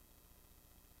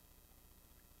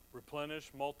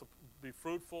 Replenish, be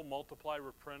fruitful, multiply,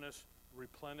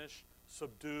 replenish,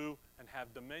 subdue, and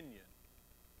have dominion.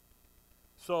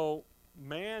 So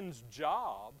man's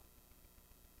job,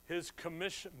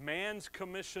 man's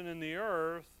commission in the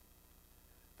earth,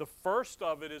 the first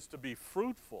of it is to be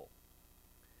fruitful.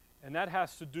 And that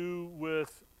has to do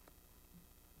with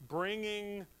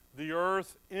bringing the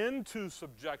earth into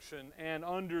subjection and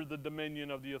under the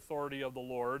dominion of the authority of the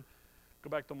Lord. Go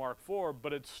back to Mark 4,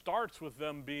 but it starts with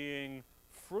them being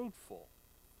fruitful.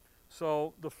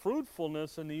 So the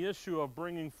fruitfulness and the issue of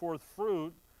bringing forth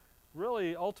fruit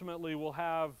really ultimately will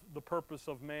have the purpose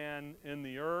of man in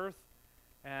the earth.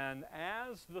 And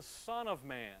as the Son of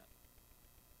Man,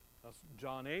 that's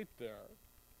John 8 there,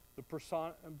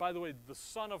 and by the way, the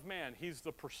Son of Man, He's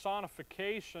the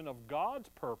personification of God's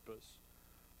purpose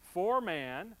for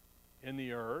man in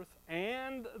the earth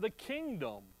and the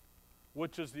kingdom,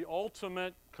 which is the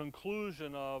ultimate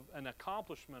conclusion of an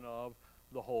accomplishment of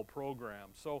the whole program.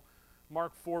 So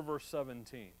Mark 4 verse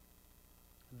 17.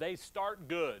 They start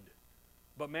good,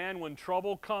 but man, when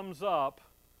trouble comes up,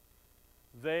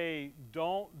 they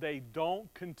don't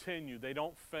continue, they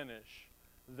don't finish.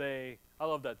 I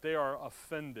love that, they are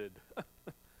offended.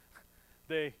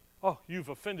 You've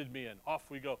offended me, and off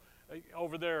we go.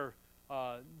 Over there,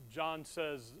 John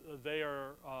says they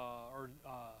are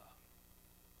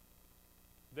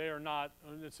not,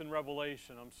 it's in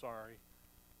Revelation, I'm sorry.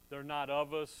 They're not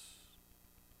of us.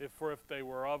 If they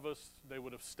were of us, they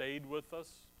would have stayed with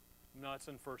us. No, it's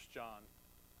in 1 John.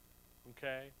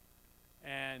 Okay?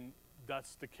 And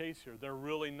that's the case here. They're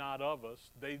really not of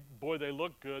us. They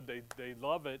look good. They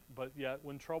love it, but yet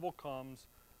when trouble comes,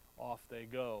 off they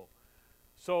go.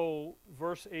 So,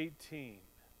 verse 18.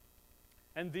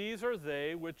 And these are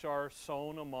they which are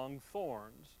sown among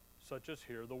thorns, such as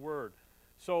hear the word.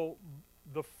 So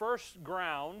the first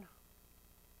ground,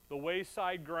 the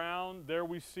wayside ground, there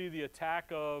we see the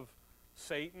attack of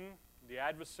Satan, the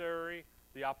adversary,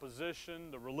 the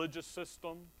opposition, the religious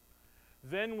system.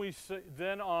 Then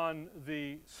on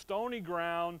the stony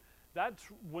ground, that's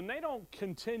when they don't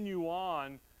continue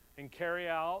on and carry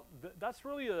out, that's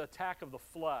really an attack of the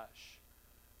flesh.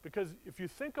 Because if you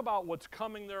think about what's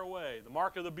coming their way, the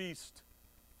mark of the beast,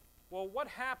 well, what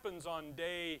happens on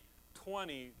day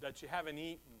 20 that you haven't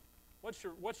eaten?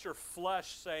 What's your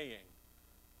flesh saying?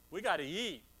 We got to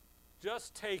eat.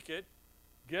 Just take it.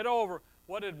 Get over.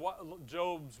 What did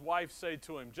Job's wife say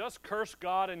to him? Just curse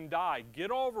God and die.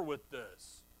 Get over with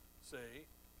this. See?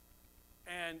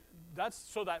 And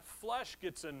so that flesh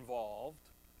gets involved.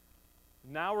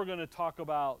 Now we're going to talk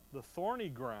about the thorny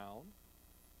ground.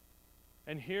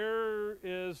 And here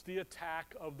is the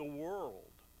attack of the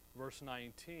world, verse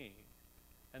 19.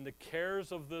 And the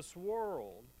cares of this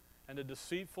world, and the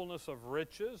deceitfulness of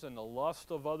riches, and the lust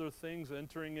of other things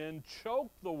entering in,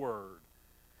 choke the word,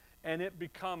 and it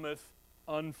becometh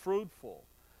unfruitful.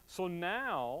 So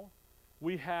now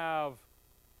we have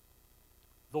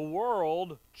the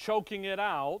world choking it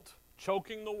out,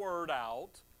 choking the word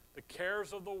out, the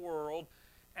cares of the world,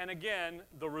 and again,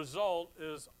 the result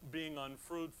is being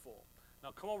unfruitful. Now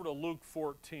come over to Luke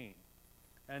 14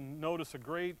 and notice a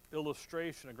great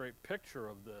illustration, a great picture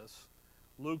of this.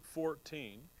 Luke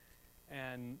 14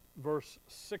 and verse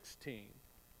 16.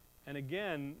 And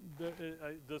again,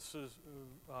 this is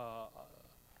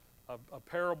a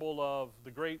parable of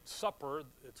the Great Supper,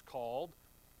 it's called.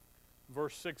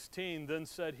 Verse 16, then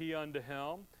said he unto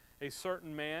him, a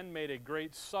certain man made a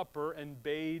great supper and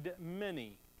bade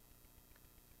many,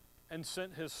 and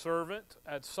sent his servant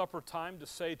at supper time to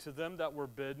say to them that were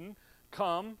bidden,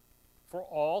 come, for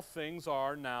all things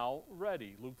are now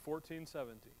ready. Luke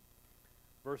 14:17.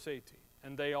 Verse 18.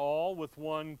 And they all with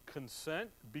one consent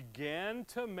began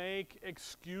to make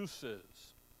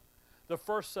excuses. The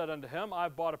first said unto him,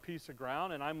 I've bought a piece of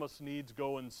ground, and I must needs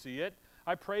go and see it.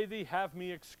 I pray thee, have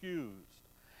me excused.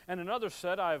 And another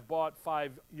said, I have bought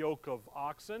 5 yoke of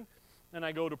oxen, and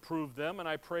I go to prove them, and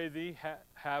I pray thee,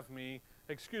 have me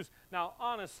excused. Now,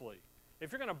 honestly,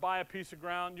 if you're going to buy a piece of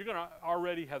ground, you're going to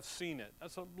already have seen it.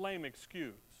 That's a lame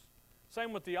excuse.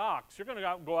 Same with the ox. You're going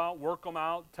to go out, work them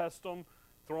out, test them,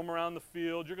 throw them around the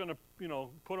field. You're going to,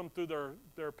 put them through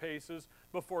their paces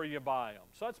before you buy them.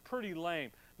 So that's pretty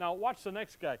lame. Now, watch the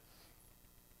next guy.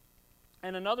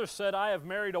 And another said, I have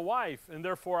married a wife, and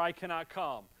therefore I cannot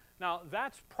come. Now,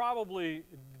 that's probably,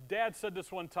 Dad said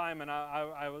this one time, and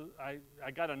I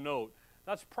got a note.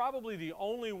 That's probably the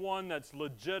only one that's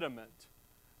legitimate,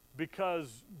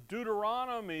 because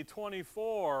Deuteronomy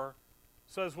 24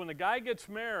 says when the guy gets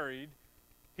married,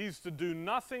 he's to do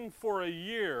nothing for a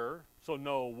year, so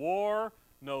no war,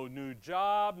 no new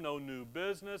job, no new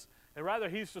business, and rather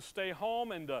he's to stay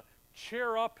home and to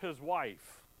cheer up his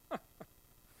wife.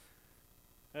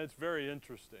 It's very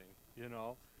interesting,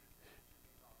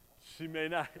 She may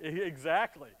not,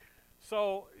 exactly.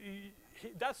 So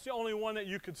that's the only one that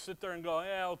you could sit there and go,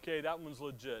 yeah, okay, that one's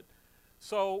legit.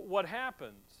 So what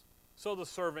happens? So the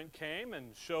servant came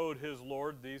and showed his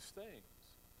Lord these things.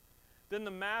 Then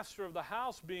the master of the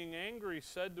house, being angry,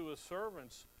 said to his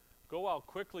servants, go out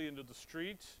quickly into the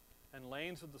streets and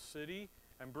lanes of the city,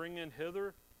 and bring in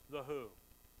hither the who?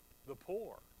 The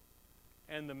poor,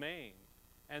 and the maimed,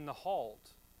 and the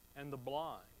halt, and the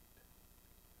blind.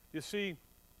 You see,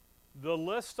 the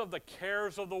list of the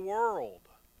cares of the world,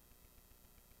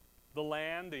 the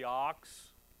land, the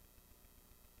ox,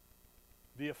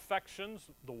 the affections,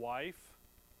 the wife,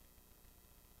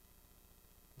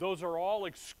 those are all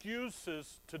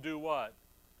excuses to do what?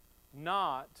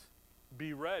 Not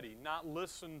be ready, not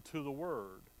listen to the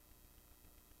word.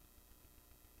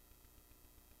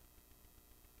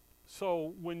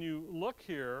 So when you look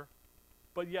here,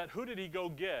 but yet who did he go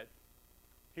get?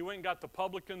 He went and got the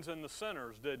publicans and the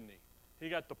sinners, didn't he? He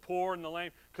got the poor and the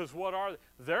lame, because what are they?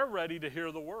 They're ready to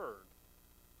hear the word.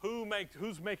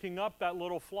 Who's making up that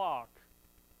little flock?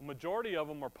 The majority of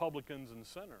them are publicans and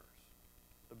sinners.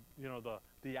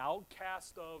 The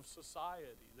outcast of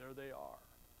society. There they are.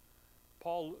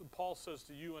 Paul says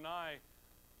to you and I,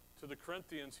 to the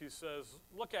Corinthians, he says,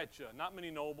 look at you, not many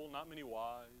noble, not many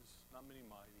wise, not many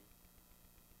mighty.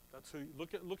 That's who.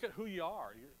 Look at who you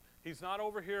are. He's not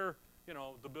over here,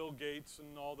 the Bill Gates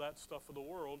and all that stuff of the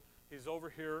world. He's over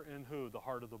here in who? The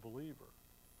heart of the believer.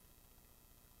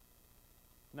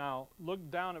 Now,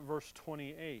 look down at verse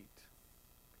 28.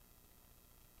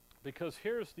 Because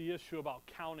here's the issue about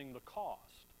counting the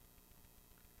cost.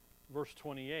 Verse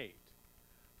 28.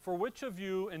 For which of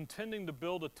you, intending to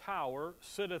build a tower,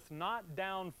 sitteth not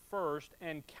down first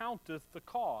and counteth the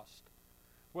cost,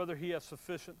 whether he hath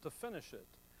sufficient to finish it?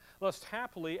 Lest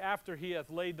happily, after he hath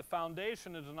laid the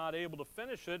foundation and is not able to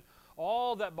finish it,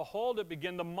 all that behold it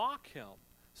begin to mock him,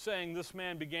 saying, this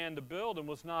man began to build and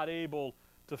was not able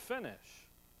to finish.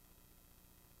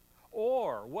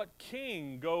 Or what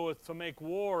king goeth to make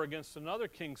war against another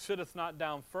king, sitteth not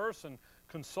down first and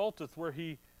consulteth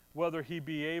whether he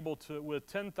be able to with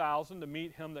 10,000 to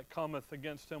meet him that cometh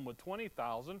against him with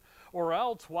 20,000, or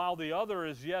else while the other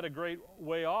is yet a great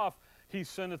way off, he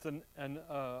sendeth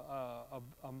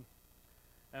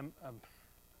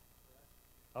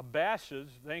abashes,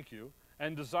 thank you,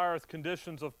 and desireth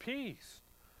conditions of peace.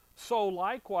 So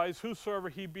likewise, whosoever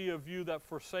he be of you that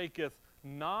forsaketh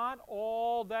not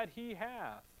all that he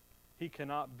hath, he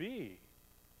cannot be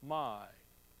my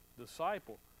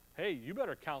disciple. Hey, you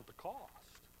better count the cost.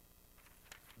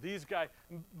 These guys,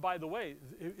 by the way,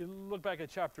 look back at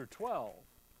chapter 12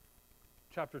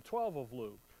 of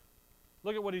Luke.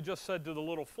 Look at what he just said to the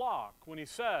little flock when he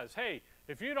says, hey,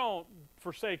 if you don't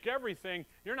forsake everything,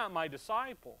 you're not my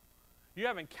disciple. You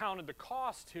haven't counted the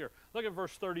cost here. Look at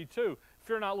verse 32.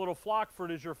 Fear not, little flock, for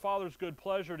it is your Father's good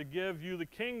pleasure to give you the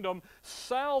kingdom.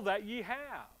 Sell that ye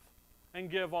have and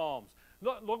give alms.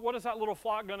 Look, what is that little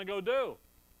flock going to go do?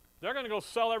 They're going to go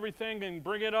sell everything and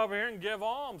bring it over here and give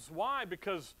alms. Why?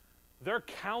 Because they're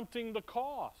counting the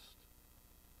cost.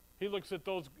 He looks at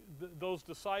those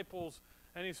disciples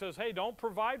And he says, hey, don't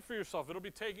provide for yourself. It'll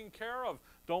be taken care of.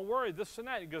 Don't worry, this and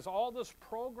that. He goes, all this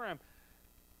program.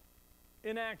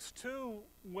 In Acts 2,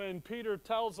 when Peter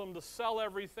tells them to sell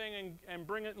everything and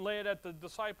bring it and lay it at the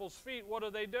disciples' feet, what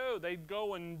do? They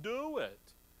go and do it.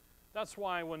 That's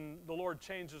why when the Lord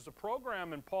changes the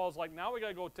program and Paul's like, now we got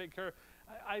to go take care of,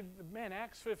 man,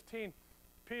 Acts 15,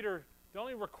 Peter,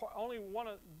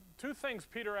 two things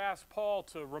Peter asked Paul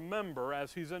to remember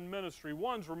as he's in ministry.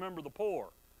 One's remember the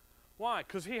poor. Why?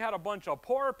 Because he had a bunch of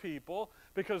poor people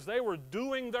because they were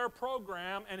doing their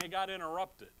program and it got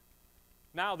interrupted.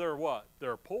 Now they're what?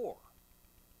 They're poor.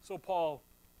 So Paul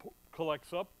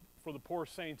collects up for the poor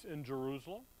saints in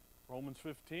Jerusalem, Romans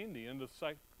 15, the end of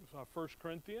 1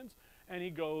 Corinthians, and he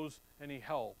goes and he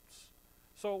helps.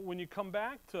 So when you come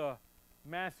back to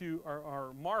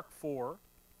Mark 4,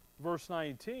 verse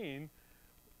 19,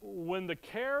 when the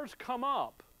cares come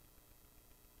up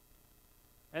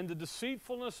and the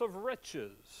deceitfulness of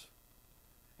riches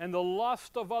and the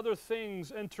lust of other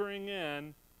things entering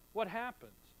in, what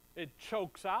happens? It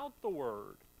chokes out the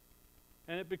word,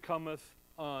 and it becometh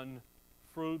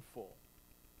unfruitful.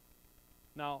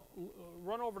 Now,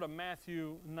 run over to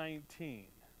Matthew 19.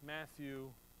 Matthew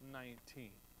 19.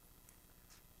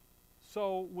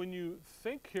 So when you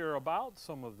think here about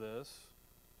some of this,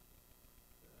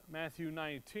 Matthew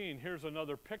 19, here's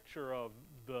another picture of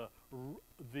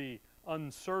the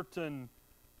uncertain,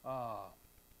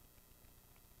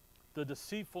 the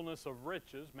deceitfulness of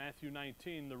riches. Matthew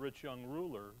 19, the rich young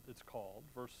ruler, it's called,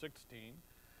 verse 16.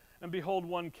 And behold,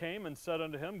 one came and said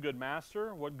unto him, Good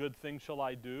master, what good thing shall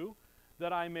I do,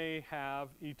 that I may have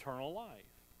eternal life?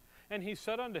 And he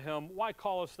said unto him, Why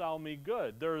callest thou me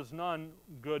good? There is none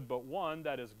good but one,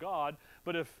 that is God.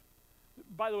 But if,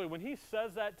 by the way, when he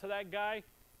says that to that guy,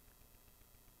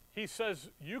 he says,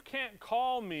 you can't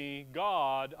call me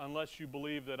God unless you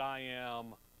believe that I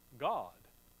am God.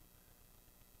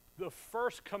 The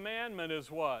first commandment is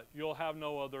what? You'll have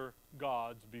no other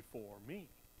gods before me.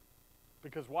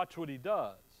 Because watch what he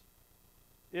does.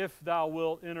 If thou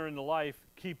wilt enter into life,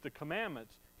 keep the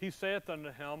commandments. He saith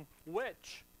unto him,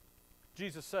 which?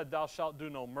 Jesus said, Thou shalt do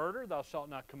no murder, thou shalt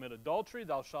not commit adultery,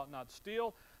 thou shalt not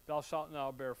steal, thou shalt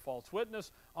not bear false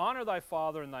witness, honor thy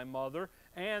father and thy mother,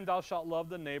 and thou shalt love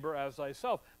the neighbor as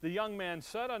thyself. The young man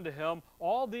said unto him,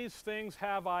 All these things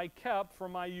have I kept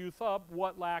from my youth up,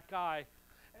 what lack I?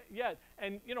 Yet,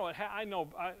 and you know, I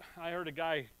heard a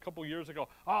guy a couple years ago,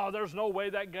 oh, there's no way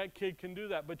that kid can do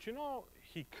that. But you know,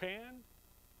 he can.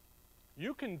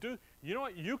 You can do, you know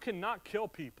what, you cannot kill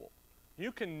people.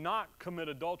 You cannot commit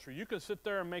adultery. You can sit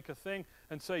there and make a thing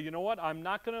and say, you know what, I'm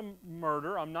not going to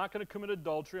murder, I'm not going to commit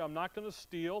adultery, I'm not going to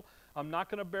steal, I'm not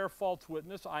going to bear false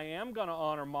witness, I am going to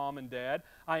honor mom and dad,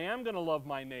 I am going to love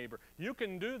my neighbor. You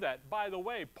can do that. By the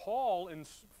way, Paul in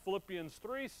Philippians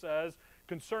 3 says,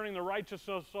 concerning the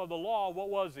righteousness of the law, what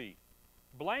was he?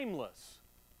 Blameless.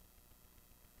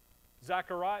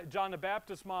 John the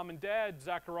Baptist's mom and dad,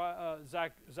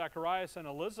 Zacharias and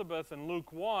Elizabeth in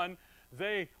Luke 1,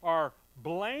 they are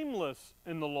blameless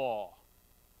in the law.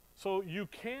 So you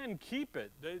can keep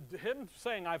it. Him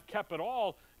saying I've kept it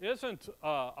all isn't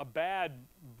a bad,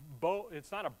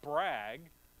 it's not a brag.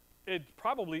 It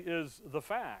probably is the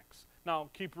facts. Now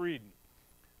keep reading.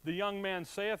 The young man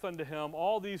saith unto him,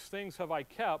 All these things have I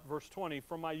kept, verse 20,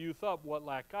 from my youth up, what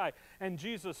lack I? And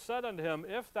Jesus said unto him,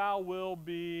 If thou wilt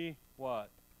be,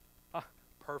 what?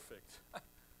 Perfect.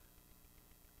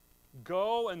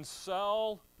 Go and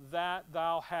sell that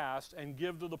thou hast, and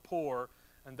give to the poor,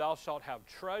 and thou shalt have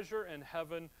treasure in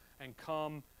heaven, and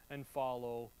come and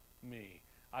follow me.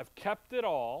 I've kept it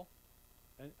all.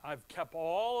 And I've kept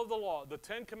all of the law. The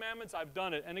 10 Commandments, I've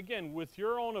done it. And again, with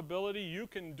your own ability, you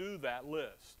can do that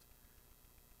list.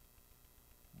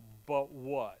 But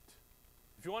what?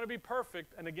 If you want to be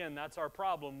perfect, and again, that's our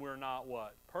problem, we're not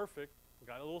what? Perfect. We've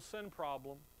got a little sin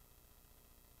problem.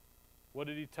 What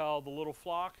did he tell the little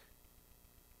flock?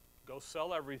 Go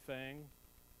sell everything.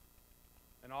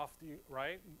 And off the,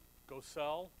 right? Go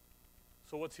sell.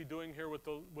 So what's he doing here with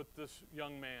this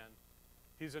young man?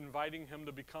 He's inviting him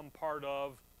to become part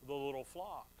of the little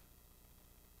flock.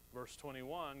 Verse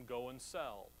 21, go and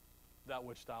sell that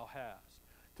which thou hast.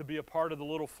 To be a part of the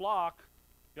little flock,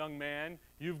 young man,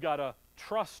 you've got to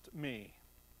trust me,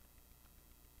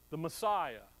 the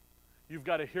Messiah. You've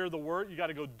got to hear the word, you've got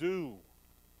to go do,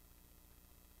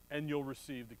 and you'll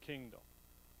receive the kingdom.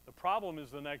 The problem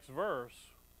is the next verse.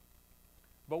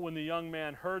 But when the young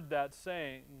man heard that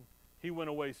saying, he went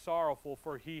away sorrowful,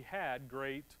 for he had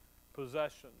great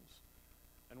possessions.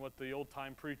 And what the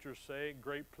old-time preachers say,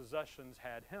 great possessions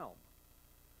had him.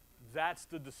 That's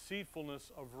the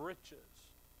deceitfulness of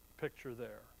riches. Picture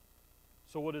there.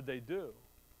 So what did they do?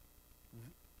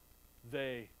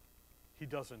 He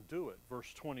doesn't do it.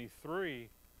 Verse 23,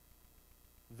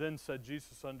 then said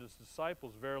Jesus unto his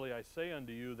disciples, verily I say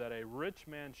unto you that a rich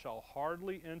man shall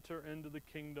hardly enter into the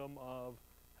kingdom of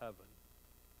heaven.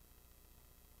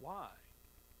 Why?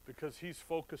 Because he's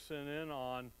focusing in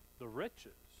on the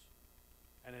riches.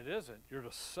 And it isn't. You're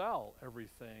to sell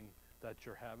everything that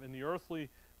you have. In the earthly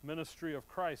ministry of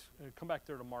Christ, come back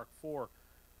there to Mark 4,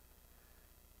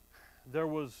 there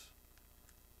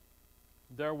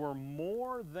were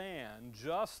more than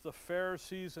just the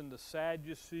Pharisees and the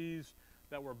Sadducees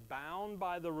that were bound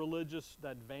by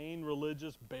that vain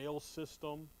religious Baal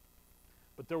system.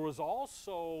 But there was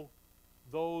also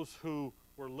those who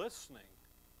were listening.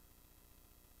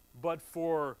 But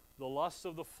for the lust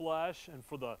of the flesh and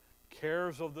for the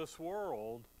cares of this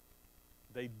world,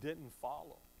 they didn't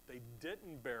follow. They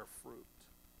didn't bear fruit.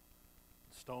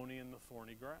 Stony and the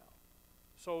thorny ground.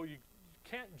 So you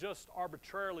can't just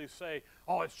arbitrarily say,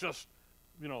 oh, it's just,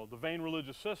 the vain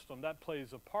religious system. That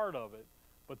plays a part of it.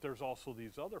 But there's also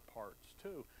these other parts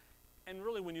too. And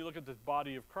really, when you look at the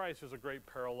body of Christ, there's a great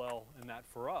parallel in that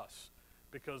for us.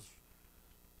 Because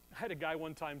I had a guy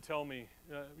one time tell me,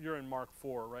 you're in Mark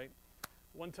 4, right?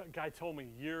 One guy told me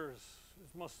years,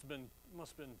 it must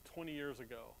have been 20 years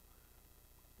ago,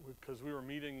 because we were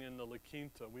meeting in the La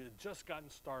Quinta. We had just gotten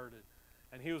started.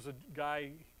 And he was a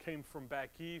guy, came from back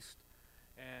east,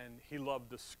 and he loved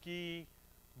to ski,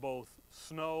 both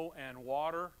snow and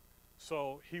water.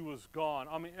 So he was gone.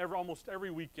 I mean, almost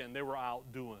every weekend they were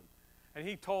out doing. And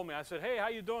he told me, I said, hey, how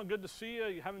you doing? Good to see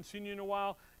you. Haven't seen you in a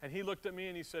while. And he looked at me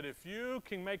and he said, if you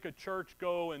can make a church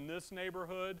go in this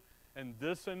neighborhood and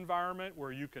this environment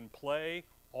where you can play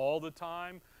all the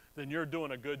time, then you're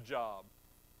doing a good job.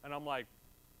 And I'm like,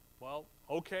 well,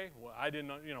 okay. Well, I didn't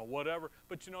know, whatever.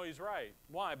 But he's right.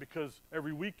 Why? Because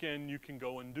every weekend you can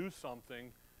go and do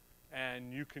something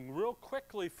and you can real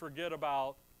quickly forget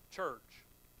about church.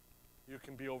 You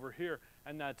can be over here.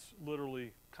 And that's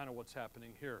literally kind of what's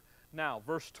happening here. Now,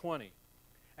 verse 20.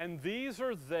 And these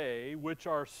are they which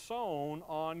are sown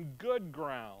on good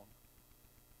ground,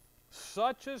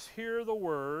 such as hear the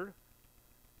word,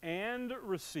 and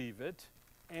receive it,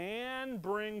 and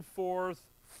bring forth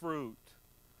fruit.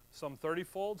 Some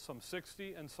 30-fold, some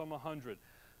 60, and some 100.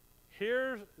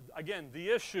 Here's, again, the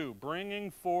issue,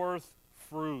 bringing forth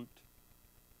fruit.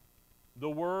 The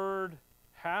word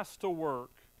has to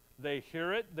work. They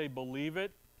hear it, they believe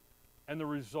it, and the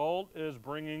result is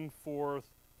bringing forth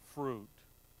fruit.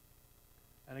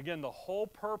 And again, the whole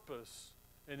purpose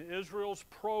in Israel's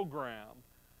program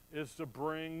is to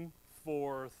bring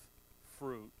forth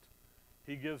fruit.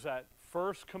 He gives that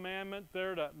first commandment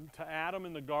there to Adam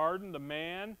in the garden, the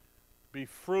man, be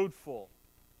fruitful,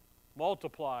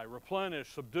 multiply, replenish,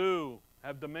 subdue,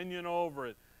 have dominion over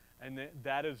it. And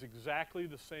that is exactly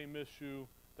the same issue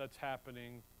that's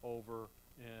happening over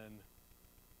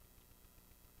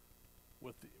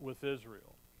with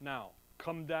Israel. Now,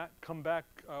 come back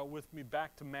with me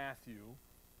back to Matthew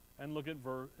and look at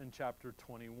in chapter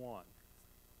 21.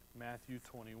 Matthew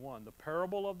 21. The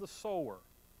parable of the sower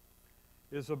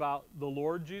is about the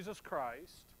Lord Jesus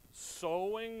Christ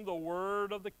sowing the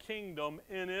word of the kingdom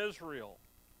in Israel.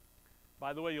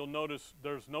 By the way, you'll notice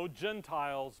there's no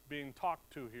Gentiles being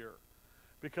talked to here,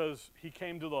 because he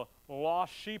came to the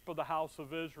lost sheep of the house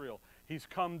of Israel. He's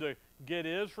come to get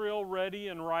Israel ready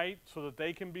and right so that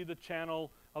they can be the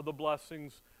channel of the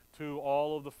blessings to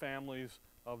all of the families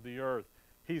of the earth.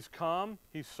 He's come,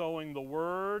 he's sowing the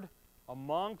word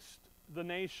amongst the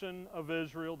nation of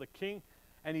Israel, the king,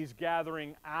 and he's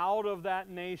gathering out of that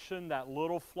nation, that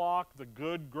little flock, the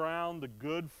good ground, the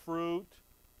good fruit.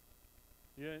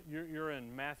 You're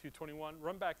in Matthew 21.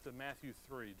 Run back to Matthew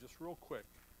 3 just real quick,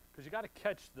 because you got to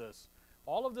catch this.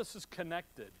 All of this is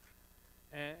connected,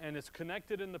 and it's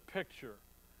connected in the picture.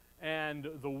 And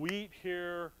the wheat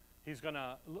here, he's going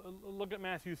to look at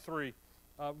Matthew 3,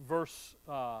 verse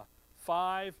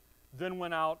 5. Then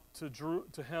went out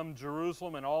to him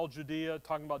Jerusalem and all Judea,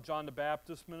 talking about John the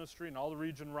Baptist ministry and all the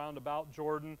region round about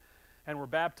Jordan, and were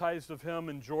baptized of him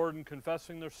in Jordan,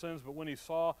 confessing their sins. But when he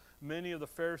saw many of the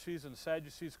Pharisees and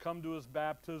Sadducees come to his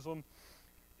baptism,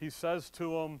 he says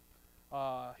to them,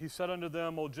 he said unto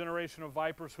them, O generation of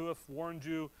vipers, who hath warned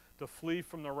you to flee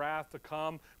from the wrath to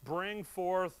come? Bring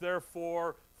forth,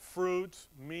 therefore, fruits,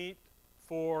 meet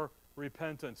for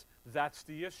repentance. That's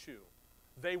the issue.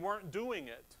 They weren't doing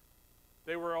it.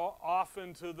 They were off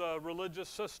into the religious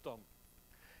system.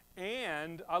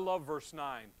 And I love verse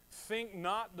 9. Think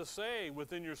not to say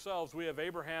within yourselves, we have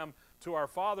Abraham to our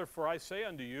father, for I say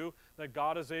unto you that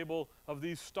God is able of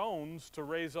these stones to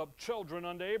raise up children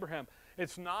unto Abraham.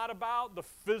 It's not about the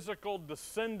physical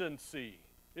descendancy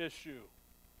issue.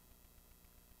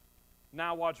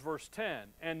 Now watch verse 10.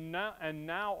 And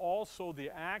now also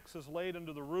the axe is laid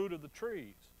under the root of the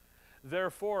trees.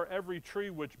 Therefore every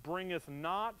tree which bringeth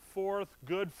not forth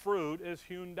good fruit is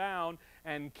hewn down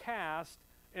and cast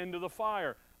into the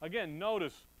fire. Again,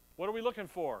 notice, what are we looking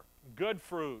for? Good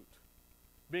fruit,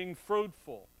 being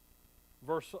fruitful.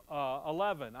 Verse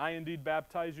 11, I indeed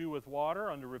baptize you with water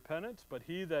unto repentance, but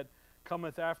he that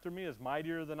cometh after me is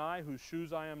mightier than I, whose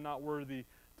shoes I am not worthy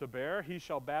to bear. He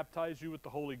shall baptize you with the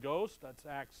Holy Ghost, that's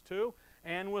Acts 2,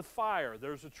 and with fire.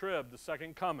 There's a trib, the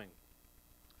second coming.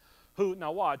 Who,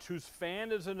 now watch, whose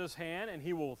fan is in his hand, and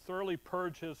he will thoroughly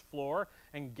purge his floor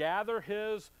and gather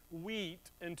his wheat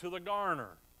into the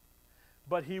garner.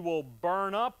 But he will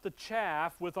burn up the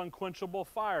chaff with unquenchable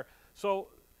fire. So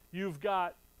you've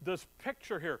got this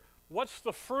picture here. What's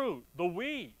the fruit? The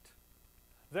wheat.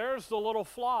 There's the little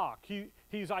flock.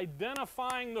 He's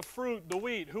identifying the fruit, the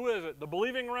wheat. Who is it? The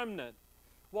believing remnant.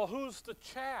 Well, who's the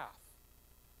chaff?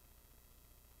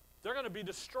 They're going to be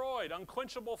destroyed.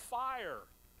 Unquenchable fire.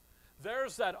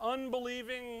 There's that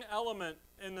unbelieving element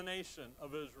in the nation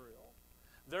of Israel.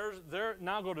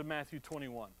 Now go to Matthew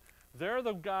 21. They're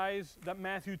the guys that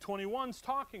Matthew 21's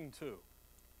talking to.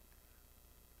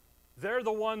 They're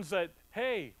the ones that,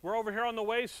 hey, we're over here on the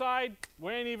wayside.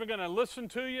 We ain't even going to listen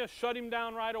to you. Shut him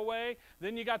down right away.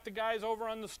 Then you got the guys over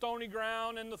on the stony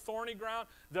ground and the thorny ground.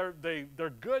 They're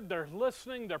good. They're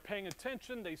listening. They're paying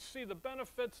attention. They see the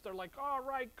benefits. They're like, all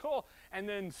right, cool. And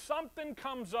then something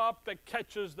comes up that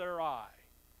catches their eye.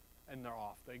 And they're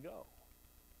off they go.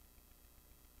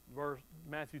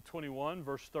 Matthew 21,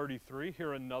 verse 33,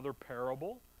 here another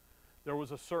parable. There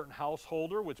was a certain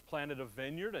householder which planted a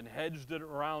vineyard and hedged it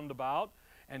round about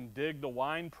and digged a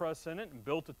winepress in it and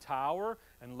built a tower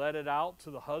and let it out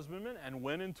to the husbandman and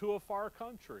went into a far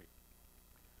country.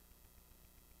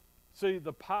 See,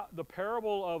 the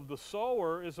parable of the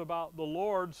sower is about the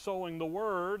Lord sowing the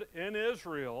word in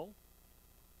Israel.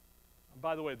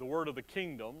 By the way, the word of the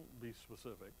kingdom, be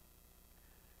specific.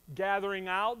 Gathering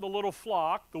out the little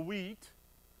flock, the wheat,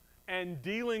 and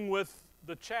dealing with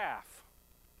the chaff.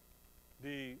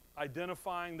 The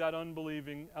identifying that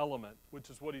unbelieving element,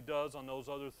 which is what he does on those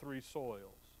other three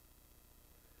soils.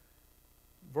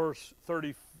 Verse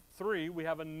 33, we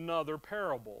have another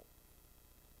parable.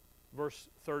 Verse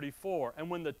 34,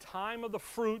 and when the time of the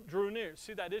fruit drew near,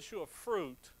 see that issue of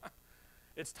fruit,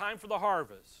 it's time for the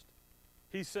harvest.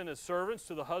 He sent his servants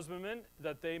to the husbandmen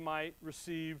that they might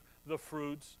receive the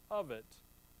fruits of it.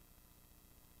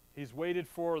 He's waited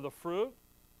for the fruit.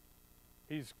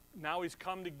 Now he's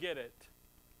come to get it.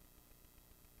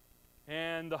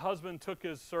 And the husband took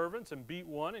his servants and beat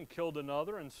one and killed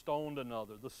another and stoned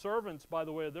another. The servants, by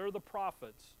the way, they're the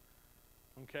prophets.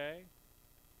 Okay?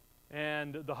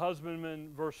 And the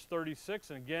husbandman, verse 36,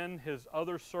 and again his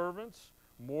other servants,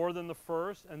 more than the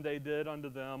first, and they did unto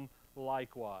them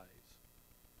likewise.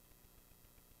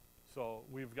 So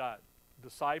we've got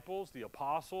disciples, the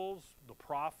apostles, the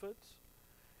prophets.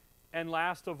 And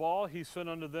last of all, he sent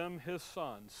unto them his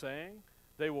son, saying,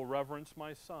 they will reverence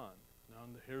my son. Now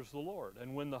here's the Lord.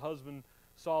 And when the husband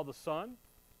saw the son,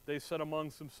 they said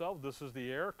amongst themselves, this is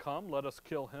the heir, come, let us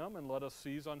kill him, and let us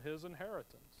seize on his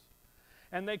inheritance.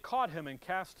 And they caught him and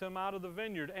cast him out of the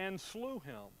vineyard and slew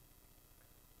him.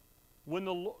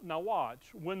 Now watch,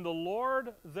 when the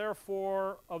Lord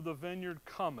therefore of the vineyard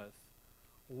cometh,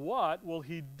 what will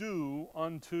he do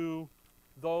unto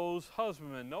those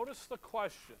husbandmen? Notice the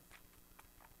question.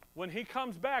 When he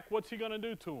comes back, what's he going to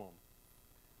do to them?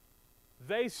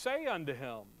 They say unto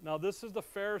him, now this is the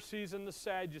Pharisees and the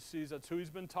Sadducees, that's who he's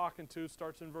been talking to,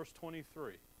 starts in verse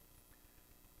 23.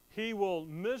 He will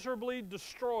miserably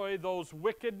destroy those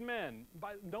wicked men.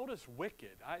 Notice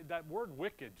wicked, that word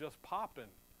wicked just popping.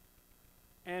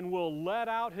 And will let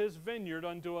out his vineyard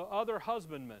unto other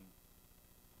husbandmen,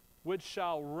 which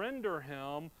shall render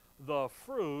him the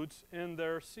fruits in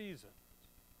their seasons.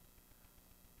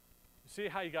 See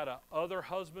how you got other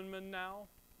husbandmen now?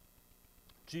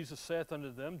 Jesus saith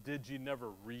unto them, did ye never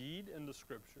read in the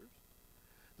Scriptures?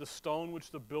 The stone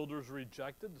which the builders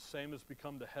rejected, the same has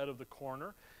become the head of the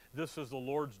corner. This is the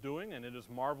Lord's doing, and it is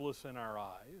marvelous in our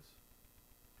eyes.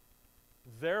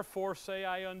 Therefore say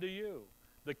I unto you,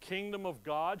 the kingdom of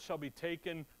God shall be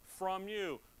taken from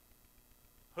you.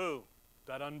 Who?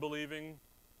 That unbelieving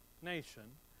nation.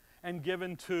 And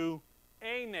given to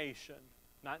a nation.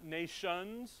 Not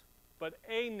nations, but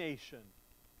a nation.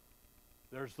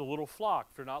 There's the little flock.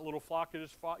 If you're not little flock, it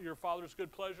is your Father's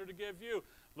good pleasure to give you.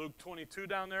 Luke 22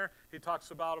 down there, he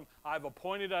talks about them. I've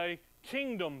appointed a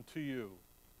kingdom to you.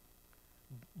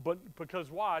 But because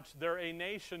watch, they're a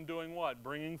nation doing what?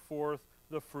 Bringing forth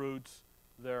the fruits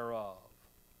thereof.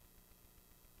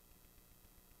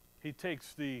 He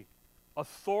takes the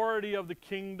authority of the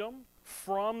kingdom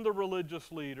from the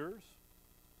religious leaders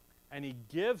and he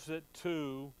gives it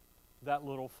to that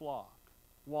little flock.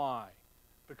 Why?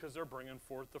 Because they're bringing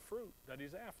forth the fruit that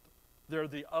he's after. They're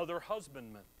the other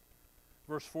husbandmen.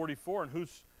 Verse 44,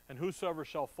 and whosoever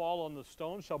shall fall on the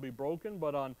stone shall be broken,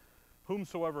 but on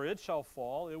whomsoever it shall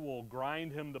fall, it will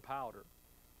grind him to powder.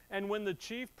 And when the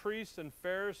chief priests and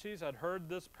Pharisees had heard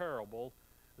this parable,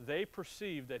 they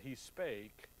perceived that he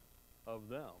spake of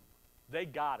them. They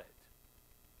got it.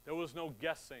 There was no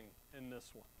guessing in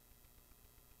this one.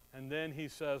 And then he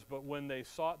says, but when they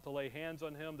sought to lay hands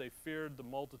on him, they feared the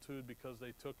multitude because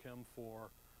they took him for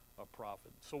a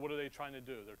prophet. So what are they trying to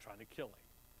do? They're trying to kill him.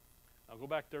 Now go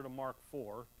back there to Mark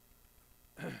 4.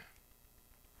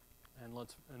 And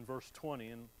let's in verse 20.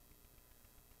 And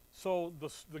so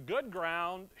the good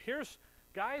ground, here's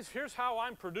how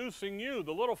I'm producing you,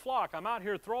 the little flock. I'm out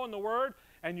here throwing the word,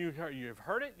 and you've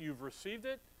heard it, you've received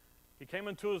it. He came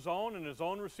into his own, and his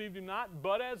own received him not,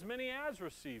 but as many as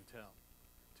received him,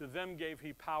 to them gave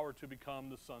he power to become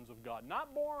the sons of God.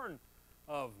 Not born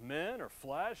of men or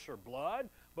flesh or blood,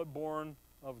 but born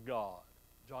of God.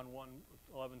 John 1,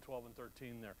 11, 12, and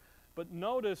 13 there. But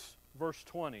notice verse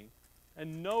 20,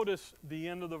 and notice the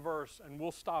end of the verse, and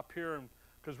we'll stop here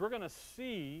because we're going to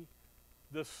see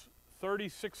this 30,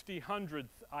 60, 100th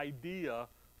idea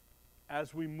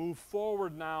as we move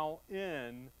forward now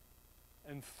in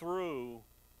and through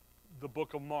the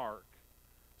book of Mark.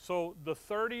 So the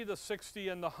 30, the 60,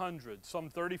 and the 100, some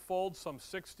 30-fold, some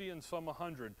 60, and some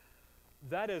 100,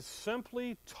 that is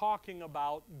simply talking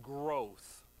about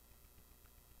growth.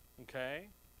 Okay?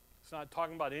 It's not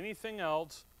talking about anything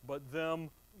else but them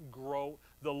grow,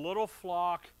 the little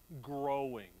flock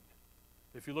growing.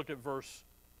 If you look at verse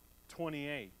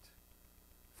 28,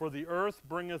 for the earth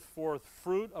bringeth forth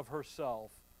fruit of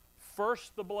herself,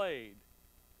 first the blade,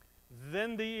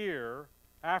 then the ear,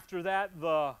 after that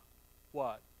the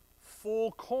what?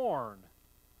 Full corn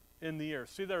in the ear.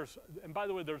 See, and by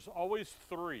the way, there's always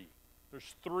three.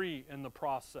 There's three in the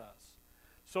process.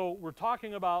 So we're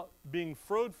talking about being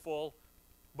fruitful,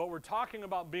 but we're talking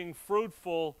about being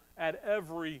fruitful at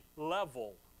every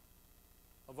level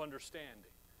of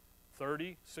understanding.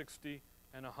 30, 60,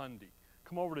 and 100.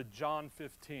 Come over to John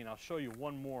 15. I'll show you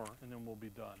one more, and then we'll be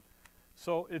done.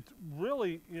 So it's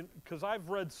really, because I've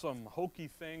read some hokey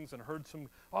things and heard some,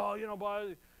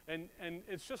 and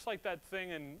it's just like that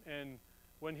thing, and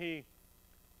when he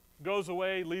goes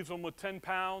away, leaves them with 10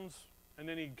 pounds, and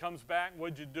then he comes back,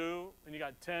 what'd you do? And you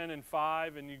got 10 and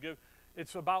 5, and you give.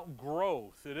 It's about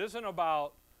growth. It isn't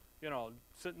about,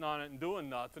 sitting on it and doing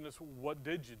nothing. It's what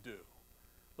did you do?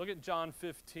 Look at John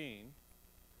 15.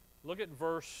 Look at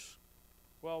verse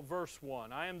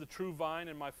 1. I am the true vine,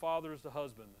 and my Father is the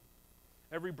husbandman.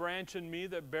 Every branch in me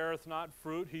that beareth not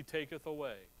fruit, he taketh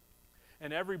away.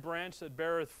 And every branch that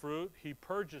beareth fruit, he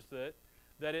purgeth it,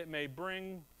 that it may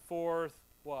bring forth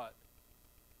what?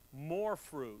 More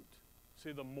fruit.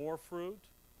 See the more fruit?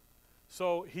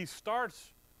 So he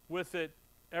starts with it,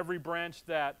 every branch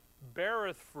that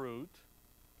beareth fruit.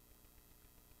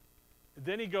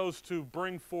 Then he goes to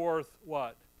bring forth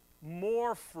what?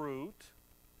 More fruit.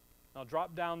 Now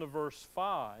drop down to verse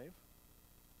 5.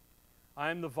 I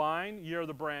am the vine, ye are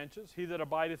the branches. He that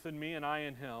abideth in me, and I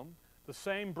in him, the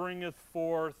same bringeth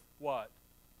forth what?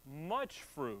 Much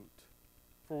fruit.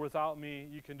 For without me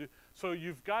you can do. So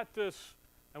you've got this,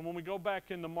 and when we go back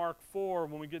into Mark 4,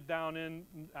 when we get down in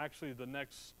actually the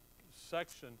next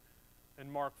section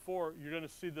in Mark 4, you're going to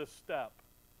see this step.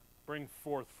 Bring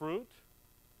forth fruit,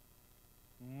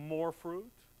 more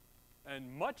fruit,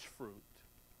 and much fruit.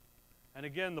 And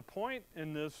again, the point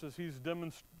in this is he's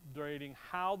demonstrating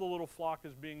how the little flock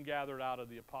is being gathered out of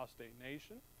the apostate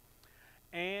nation,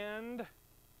 and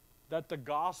that the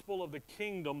gospel of the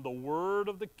kingdom, the word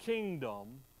of the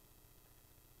kingdom,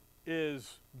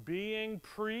 is being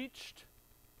preached,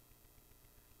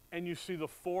 and you see the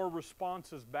 4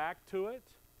 responses back to it.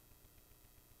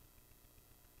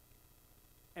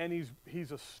 And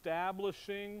he's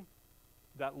establishing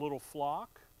that little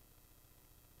flock.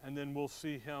 And then we'll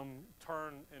see him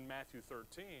turn in Matthew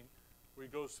 13, where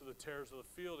he goes to the tares of the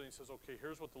field and he says, okay,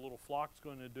 here's what the little flock's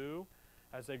going to do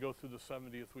as they go through the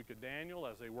 70th week of Daniel,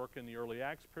 as they work in the early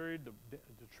Acts period,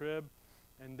 the trib,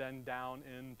 and then down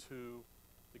into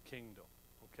the kingdom.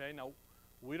 Okay, now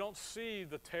we don't see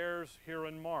the tares here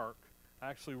in Mark.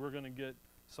 Actually, we're going to get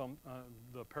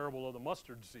the parable of the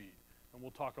mustard seed, and we'll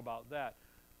talk about that.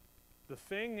 The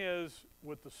thing is,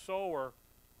 with the sower,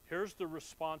 here's the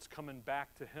response coming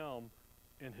back to him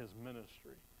in his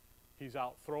ministry. He's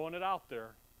out throwing it out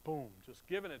there, boom, just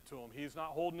giving it to him. He's not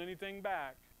holding anything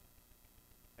back.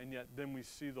 And yet then we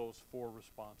see those 4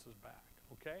 responses back,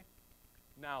 okay?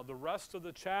 Now, the rest of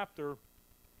the chapter,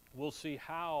 we'll see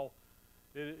how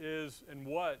it is and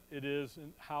what it is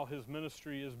and how his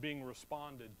ministry is being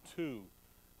responded to.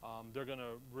 They're going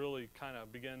to really kind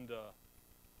of begin to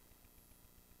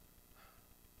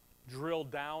drill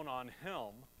down on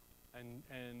him. And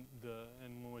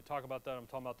when we talk about that, I'm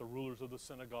talking about the rulers of the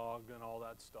synagogue and all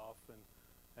that stuff.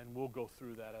 And we'll go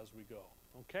through that as we go,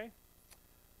 okay?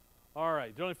 All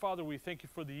right. Heavenly Father, we thank you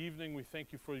for the evening. We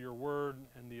thank you for your word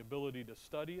and the ability to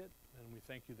study it. And we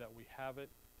thank you that we have it.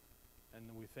 And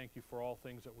we thank you for all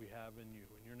things that we have in you.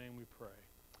 In your name we pray.